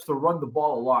team that likes to run the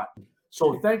ball a lot.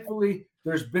 So thankfully,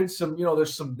 there's been some,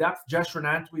 there's some depth. Jess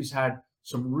Renante's had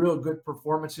some real good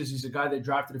performances. He's a guy they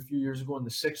drafted a few years ago in the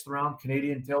 6th round,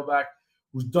 Canadian tailback,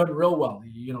 who's done real well.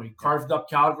 He carved up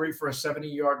Calgary for a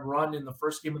 70-yard run in the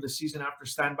first game of the season after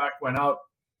Stanback went out,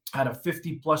 had a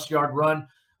 50-plus yard run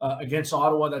against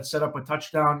Ottawa that set up a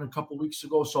touchdown a couple of weeks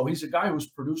ago. So he's a guy who's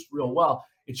produced real well.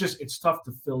 It's tough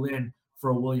to fill in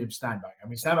for a William Stanback. I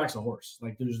mean, Stanback's a horse.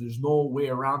 Like, there's no way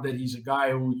around it. He's a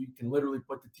guy who you can literally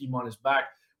put the team on his back.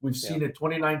 We've seen it.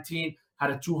 2019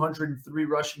 had a 203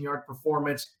 rushing yard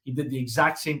performance. He did the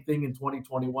exact same thing in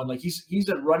 2021. Like, he's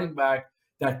a running back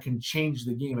that can change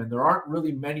the game, and there aren't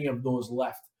really many of those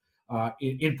left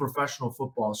in professional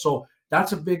football. So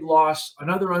that's a big loss.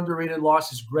 Another underrated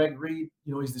loss is Greg Reed.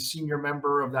 He's the senior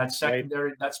member of that secondary.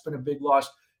 Right. That's been a big loss.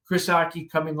 Chris Hackey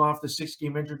coming off the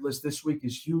 6-game injured list this week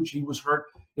is huge. He was hurt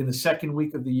in the second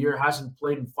week of the year, hasn't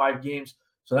played in 5 games.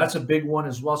 So that's a big one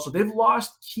as well. So they've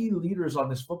lost key leaders on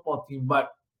this football team, but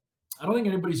I don't think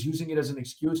anybody's using it as an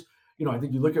excuse. I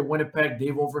think you look at Winnipeg,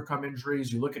 they've overcome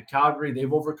injuries. You look at Calgary,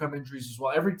 they've overcome injuries as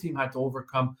well. Every team had to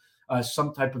overcome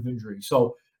some type of injury.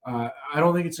 So I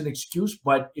don't think it's an excuse,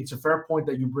 but it's a fair point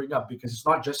that you bring up, because it's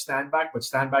not just Stanback, but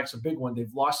Stanback's a big one.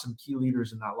 They've lost some key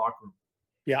leaders in that locker room.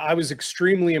 Yeah, I was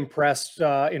extremely impressed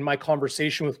in my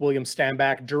conversation with William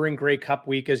Stanback during Grey Cup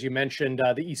week, as you mentioned,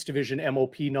 the East Division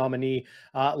MOP nominee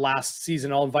last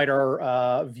season. I'll invite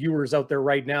our viewers out there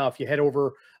right now. If you head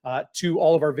over to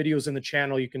all of our videos in the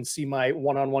channel, you can see my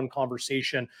one-on-one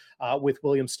conversation with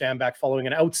William Stanback following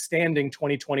an outstanding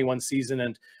 2021 season.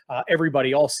 And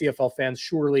everybody, all CFL fans,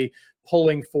 surely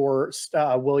pulling for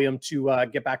William to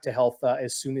get back to health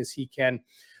as soon as he can.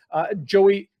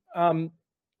 Joey,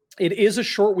 it is a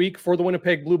short week for the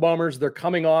Winnipeg Blue Bombers. They're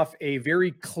coming off a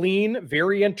very clean,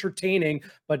 very entertaining,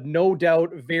 but no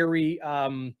doubt very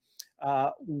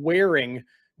wearing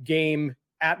game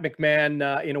at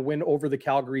McMahon in a win over the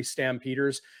Calgary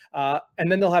Stampeders. And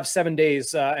then they'll have 7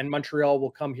 days, and Montreal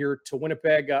will come here to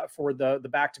Winnipeg for the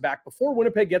back-to-back before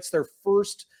Winnipeg gets their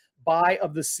first bye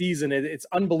of the season. It's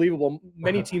unbelievable.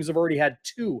 Many teams have already had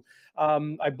 2,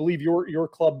 I believe your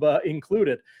club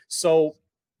included. So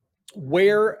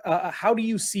how do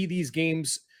you see these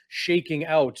games shaking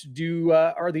out?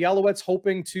 Are the Alouettes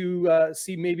hoping to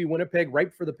see maybe Winnipeg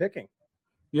ripe for the picking?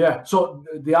 Yeah, so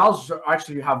the Owls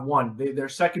actually have one. Their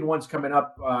second one's coming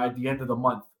up at the end of the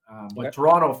month. But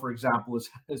Toronto, for example,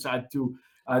 has had 2.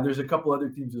 There's a couple other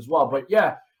teams as well. But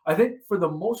yeah, I think for the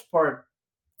most part,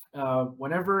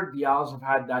 whenever the Owls have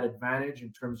had that advantage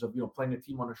in terms of playing a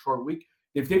team on a short week,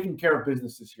 they've taken care of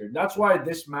business this year. That's why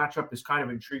this matchup is kind of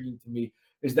intriguing to me.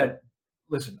 Is that,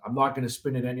 listen, I'm not going to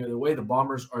spin it any other way. The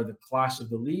Bombers are the class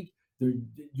of the league.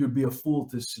 You'd be a fool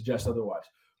to suggest otherwise.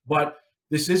 But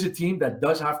this is a team that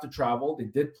does have to travel. They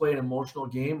did play an emotional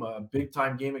game, a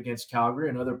big-time game against Calgary,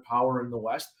 another power in the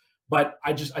West. But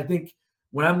I think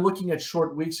when I'm looking at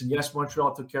short weeks, and yes,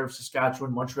 Montreal took care of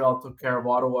Saskatchewan, Montreal took care of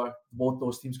Ottawa, both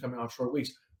those teams coming on short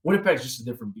weeks, Winnipeg's just a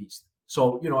different beast.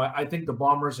 So, I think the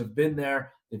Bombers have been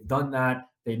there. They've done that.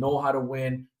 They know how to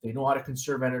win. They know how to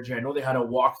conserve energy. I know they had a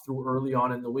walkthrough early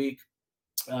on in the week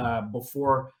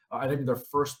before. I think their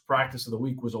first practice of the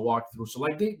week was a walkthrough. So,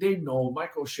 they know,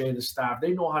 Mike O'Shea, the staff,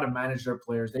 they know how to manage their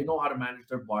players. They know how to manage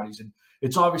their bodies. And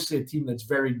it's obviously a team that's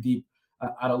very deep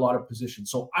at a lot of positions.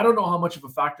 So, I don't know how much of a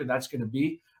factor that's going to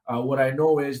be. What I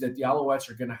know is that the Alouettes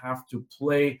are going to have to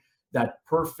play that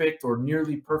perfect or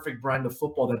nearly perfect brand of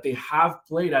football that they have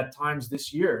played at times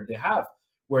this year. They have,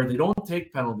 where they don't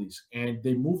take penalties and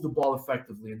they move the ball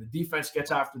effectively and the defense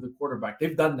gets after the quarterback.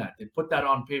 They've done that. They put that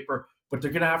on paper, but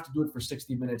they're going to have to do it for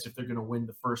 60 minutes if they're going to win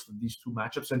the first of these 2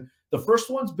 matchups. And the first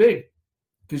one's big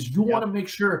because you want to make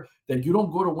sure that you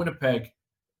don't go to Winnipeg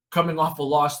coming off a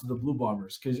loss to the Blue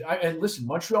Bombers. And listen,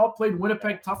 Montreal played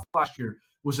Winnipeg tough last year. It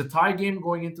was a tie game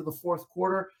going into the fourth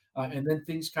quarter, and then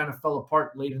things kind of fell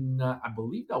apart late in, I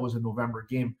believe that was a November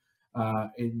game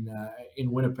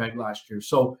in Winnipeg last year.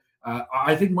 So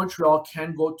I think Montreal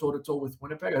can go toe-to-toe with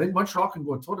Winnipeg. I think Montreal can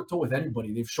go toe-to-toe with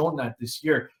anybody. They've shown that this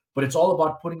year. But it's all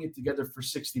about putting it together for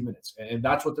 60 minutes. And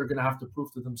that's what they're going to have to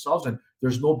prove to themselves. And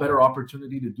there's no better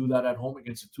opportunity to do that at home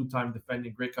against a two-time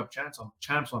defending Grey Cup champs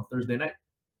on Thursday night.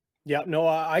 Yeah, no,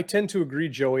 I tend to agree,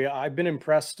 Joey. I've been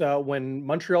impressed when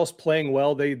Montreal's playing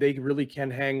well. They really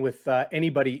can hang with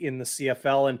anybody in the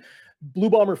CFL. And Blue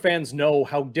Bomber fans know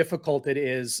how difficult it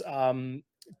is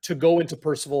to go into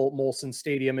Percival Molson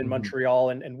Stadium in Montreal,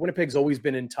 and Winnipeg's always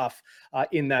been in tough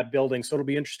in that building. So it'll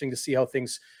be interesting to see how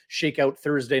things shake out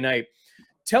Thursday night.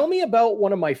 Tell me about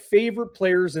one of my favorite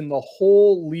players in the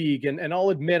whole league. And I'll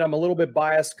admit I'm a little bit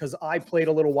biased because I played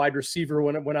a little wide receiver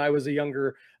when I was a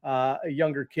younger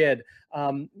kid.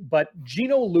 But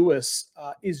Geno Lewis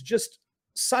is just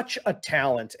such a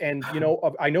talent. And,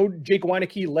 I know Jake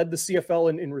Weineke led the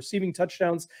CFL in receiving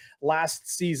touchdowns last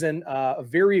season, a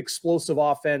very explosive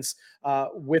offense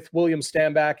with William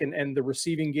Stanback and the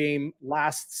receiving game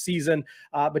last season.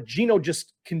 But Geno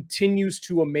just continues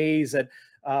to amaze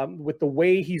with the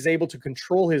way he's able to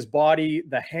control his body,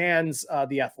 the hands,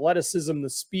 the athleticism, the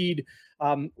speed.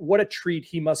 What a treat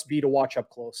he must be to watch up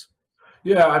close.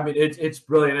 Yeah, I mean, it's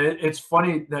brilliant. It's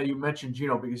funny that you mentioned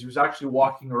Geno because he was actually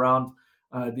walking around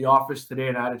the office today,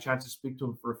 and I had a chance to speak to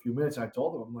him for a few minutes. I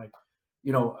told him, I'm like,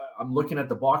 I'm looking at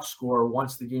the box score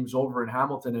once the game's over in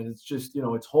Hamilton, and it's just,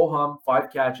 it's ho-hum,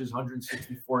 5 catches,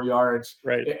 164 yards.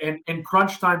 Right. And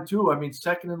crunch time too. I mean,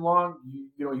 second and long,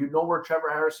 you know where Trevor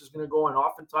Harris is going to go, and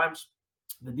oftentimes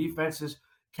the defenses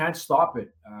can't stop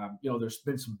it. There's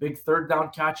been some big third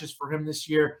down catches for him this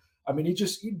year. I mean,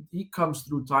 he comes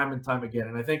through time and time again.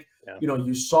 And I think,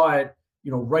 you saw it,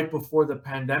 right before the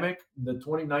pandemic, the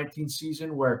 2019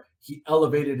 season, where he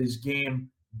elevated his game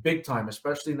big time,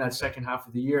 especially in that second half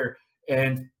of the year.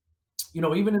 And,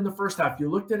 even in the first half, you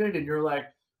looked at it and you're like,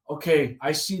 okay,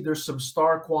 I see there's some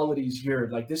star qualities here.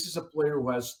 Like, this is a player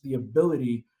who has the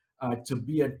ability to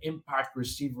be an impact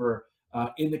receiver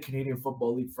in the Canadian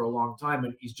Football League for a long time.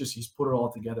 And he's put it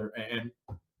all together. And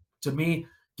to me,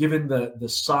 given the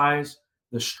size,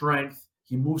 the strength,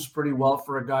 he moves pretty well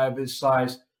for a guy of his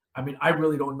size. I mean, I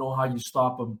really don't know how you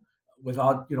stop him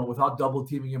without double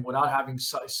teaming him, without having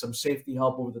some safety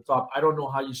help over the top. I don't know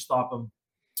how you stop him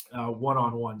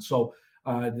one-on-one. So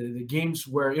the games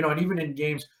where, and even in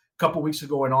games a couple weeks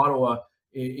ago in Ottawa,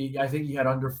 I think he had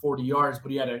under 40 yards,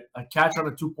 but he had a catch on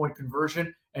a 2-point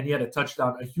conversion, and he had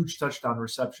a huge touchdown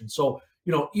reception. So,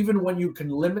 even when you can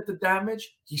limit the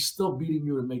damage, he's still beating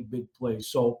you to make big plays.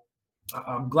 So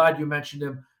I'm glad you mentioned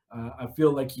him. I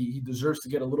feel like he deserves to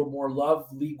get a little more love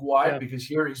league-wide because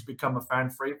here he's become a fan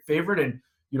favorite. And,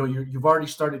 you've already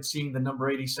started seeing the number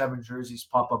 87 jerseys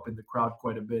pop up in the crowd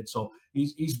quite a bit. So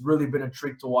he's really been a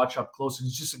treat to watch up close, and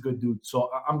he's just a good dude. So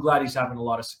I'm glad he's having a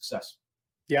lot of success.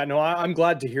 Yeah, no, I'm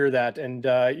glad to hear that. And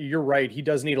you're right. He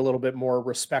does need a little bit more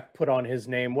respect put on his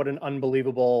name. What an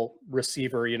unbelievable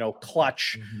receiver,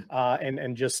 clutch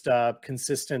and just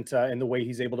consistent in the way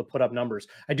he's able to put up numbers.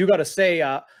 I do got to say,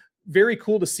 very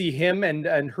cool to see him and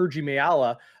Hergy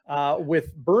Mayala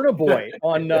with Burna Boy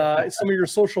on some of your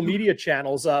social media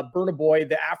channels. Burna Boy,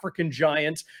 the African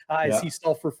giant, as he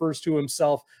self-refers to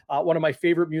himself, one of my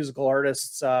favorite musical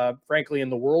artists, frankly,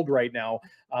 in the world right now.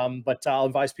 But I'll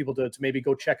advise people to maybe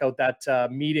go check out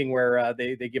that meeting where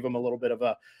they give him a little bit of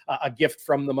a gift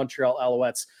from the Montreal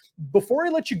Alouettes. Before I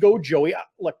let you go, Joey,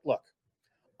 look.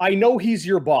 I know he's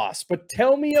your boss, but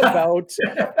tell me about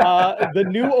the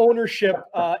new ownership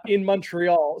in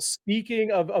Montreal.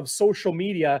 Speaking of social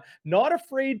media, not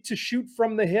afraid to shoot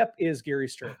from the hip is Gary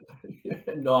Stern.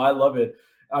 No, I love it.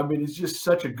 I mean, he's just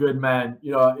such a good man.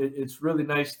 It's really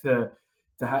nice to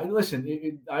have.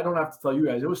 Listen, I don't have to tell you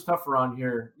guys, it was tough around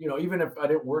here. Even if I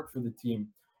didn't work for the team,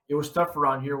 it was tough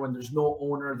around here when there's no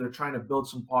owner. They're trying to build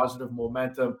some positive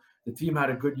momentum. The team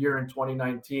had a good year in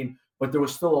 2019. But there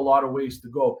was still a lot of ways to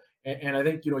go. And I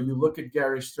think, you look at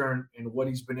Gary Stern and what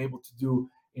he's been able to do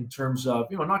in terms of,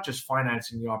 not just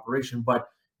financing the operation, but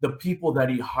the people that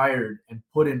he hired and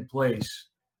put in place.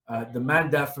 The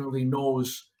man definitely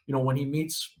knows, when he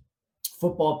meets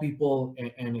football people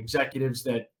and executives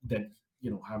that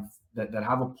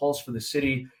have a pulse for the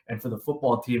city and for the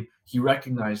football team, he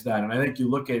recognized that. And I think you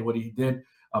look at what he did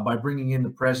by bringing in the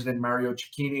president, Mario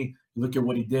Cecchini. You look at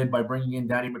what he did by bringing in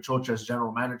Danny Machocha as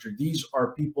general manager. These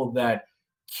are people that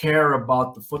care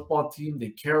about the football team. They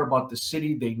care about the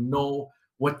city. They know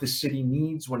what the city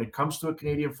needs when it comes to a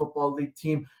Canadian Football League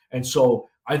team. And so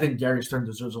I think Gary Stern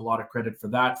deserves a lot of credit for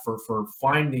that, for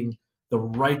finding the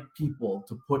right people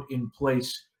to put in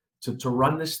place to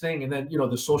run this thing. And then,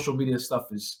 the social media stuff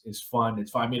is fun.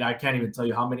 It's fun. I mean, I can't even tell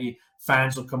you how many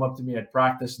fans will come up to me at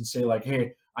practice and say like,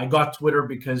 hey, I got Twitter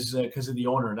because of the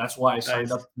owner. That's why I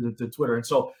signed up to Twitter. And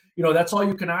so, that's all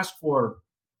you can ask for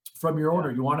from your owner.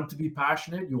 You want him to be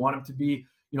passionate. You want him to be,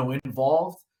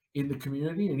 involved in the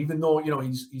community. And even though,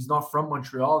 he's not from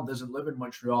Montreal and doesn't live in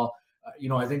Montreal,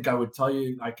 I think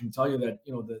I can tell you that,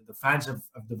 the fans have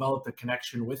developed a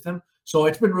connection with him. So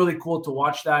it's been really cool to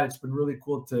watch that. It's been really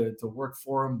cool to work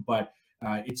for him, but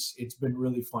it's been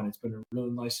really fun. It's been a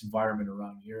really nice environment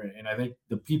around here. And I think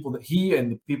the people that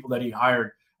he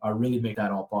hired really make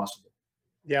that all possible.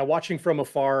 Yeah, watching from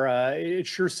afar, it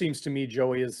sure seems to me,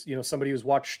 Joey, as somebody who's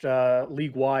watched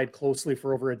league-wide closely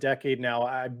for over a decade now,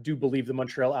 I do believe the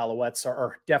Montreal Alouettes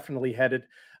are definitely headed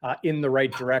in the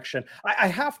right direction. I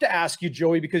have to ask you,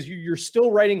 Joey, because you're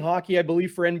still writing hockey, I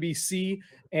believe, for NBC,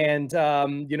 and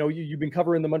you've been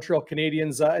covering the Montreal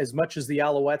Canadiens as much as the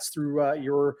Alouettes through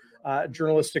your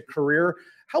journalistic career.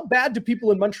 How bad do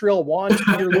people in Montreal want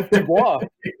Pierre-Luc Dubois?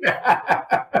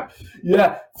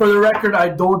 Yeah, for the record, I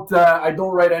don't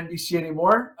write NBC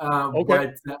anymore.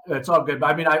 Okay. But it's all good.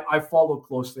 I mean, I follow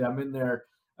closely. I'm in there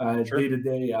day to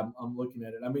day. I'm looking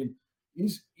at it. I mean,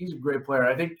 he's a great player.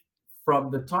 I think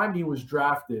from the time he was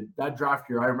drafted, that draft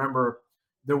year, I remember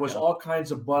there was all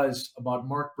kinds of buzz about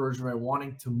Marc Bergevin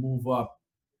wanting to move up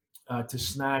to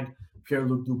snag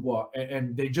Pierre-Luc Dubois,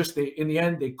 and they in the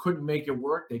end they couldn't make it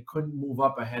work. They couldn't move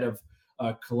up ahead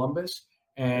of Columbus,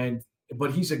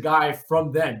 but he's a guy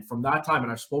from that time,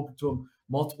 and I've spoken to him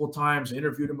multiple times,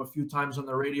 interviewed him a few times on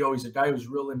the radio. He's a guy who's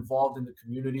real involved in the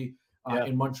community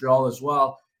in Montreal as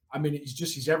well. I mean,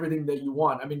 he's everything that you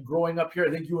want. I mean, growing up here, I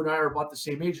think you and I are about the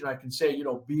same age, and I can say,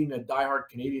 being a diehard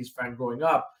Canadiens fan growing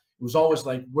up, it was always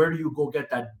like, where do you go get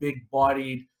that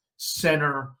big-bodied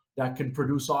center that can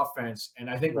produce offense? And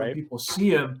I think when people see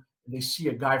him, they see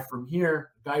a guy from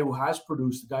here, a guy who has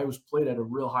produced, a guy who's played at a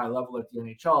real high level at the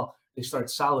NHL, they start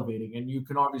salivating. And you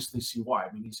can obviously see why.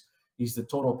 I mean, he's the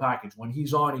total package. When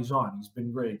he's on, he's on. He's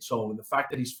been great. So the fact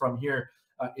that he's from here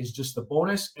is just a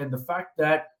bonus. And the fact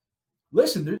that,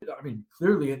 listen, I mean,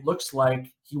 clearly it looks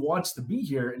like he wants to be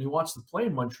here and he wants to play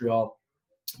in Montreal.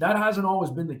 That hasn't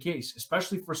always been the case,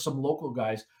 especially for some local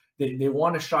guys. They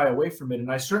want to shy away from it.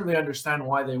 And I certainly understand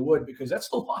why they would, because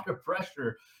that's a lot of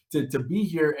pressure to be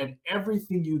here, and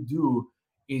everything you do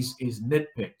is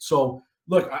nitpicked. So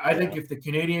look, I think if the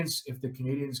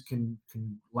Canadiens can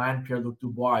land Pierre-Luc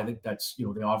Dubois, I think that's,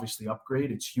 they obviously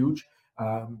upgrade. It's huge.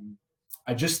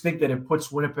 I just think that it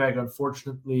puts Winnipeg,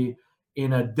 unfortunately,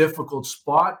 in a difficult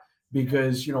spot,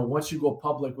 because, once you go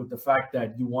public with the fact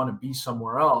that you want to be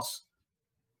somewhere else,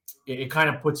 it kind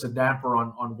of puts a damper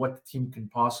on what the team can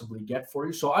possibly get for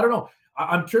you. So I don't know.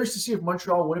 I'm curious to see if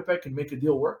Montreal and Winnipeg can make a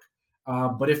deal work.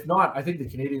 But if not, I think the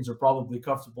Canadiens are probably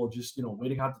comfortable just,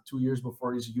 waiting out the 2 years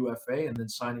before he's a UFA and then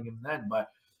signing him then. But,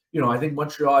 I think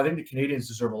the Canadiens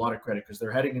deserve a lot of credit because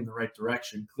they're heading in the right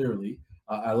direction, clearly.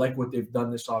 I like what they've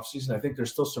done this offseason. I think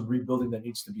there's still some rebuilding that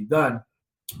needs to be done.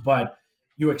 But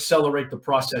you accelerate the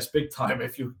process big time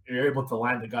if you're able to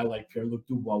land a guy like Pierre-Luc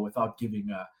Dubois without giving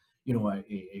a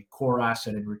core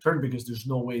asset in return, because there's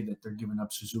no way that they're giving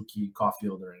up Suzuki,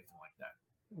 Caulfield, or anything like that.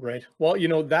 Right. Well,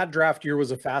 that draft year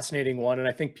was a fascinating one. And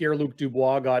I think Pierre-Luc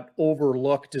Dubois got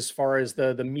overlooked as far as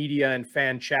the media and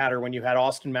fan chatter when you had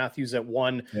Austin Matthews at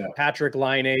 1, Patrick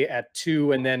Laine at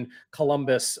 2, and then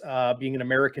Columbus, being an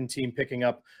American team, picking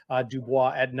up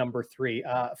Dubois at number 3.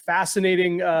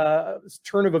 Fascinating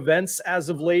turn of events as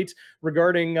of late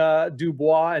regarding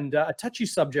Dubois, and a touchy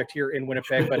subject here in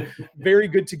Winnipeg, but very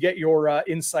good to get your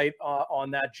insight on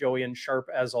that, Joey, and sharp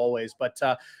as always. But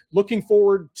looking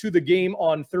forward to the game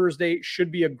on Thursday.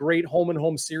 Should be a great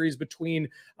home-and-home series between,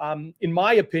 in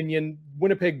my opinion,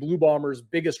 Winnipeg Blue Bombers'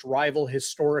 biggest rival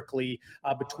historically,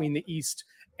 between the East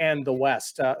and the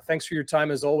West. Thanks for your time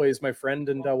as always, my friend,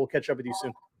 and we'll catch up with you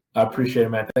soon. I appreciate it,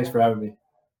 man. Thanks for having me.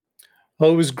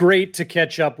 Well, it was great to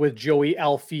catch up with Joey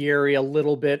Alfieri a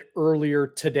little bit earlier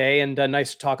today, and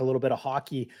nice to talk a little bit of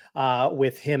hockey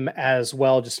with him as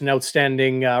well. Just an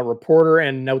outstanding reporter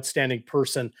and an outstanding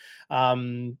person.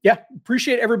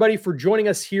 Appreciate everybody for joining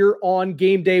us here on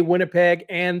Game Day Winnipeg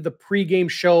and the pregame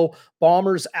show,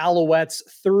 Bombers Alouettes,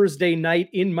 Thursday night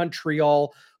in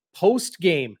Montreal.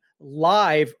 Post-game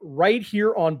live right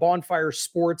here on Bonfire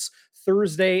Sports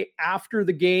Thursday after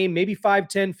the game, maybe 5,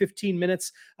 10, 15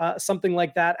 minutes, something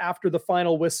like that after the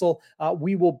final whistle.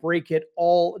 We will break it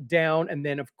all down. And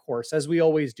then, of course, as we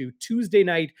always do, Tuesday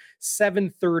night,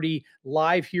 7:30,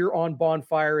 live here on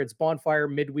Bonfire. It's Bonfire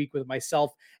Midweek with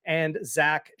myself and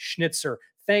Zach Schnitzer.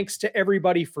 Thanks to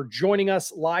everybody for joining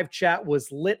us. Live chat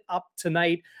was lit up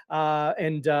tonight,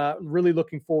 and really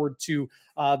looking forward to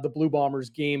the Blue Bombers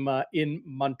game in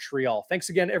Montreal. Thanks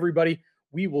again, everybody.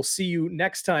 We will see you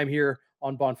next time here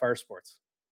on Bonfire Sports.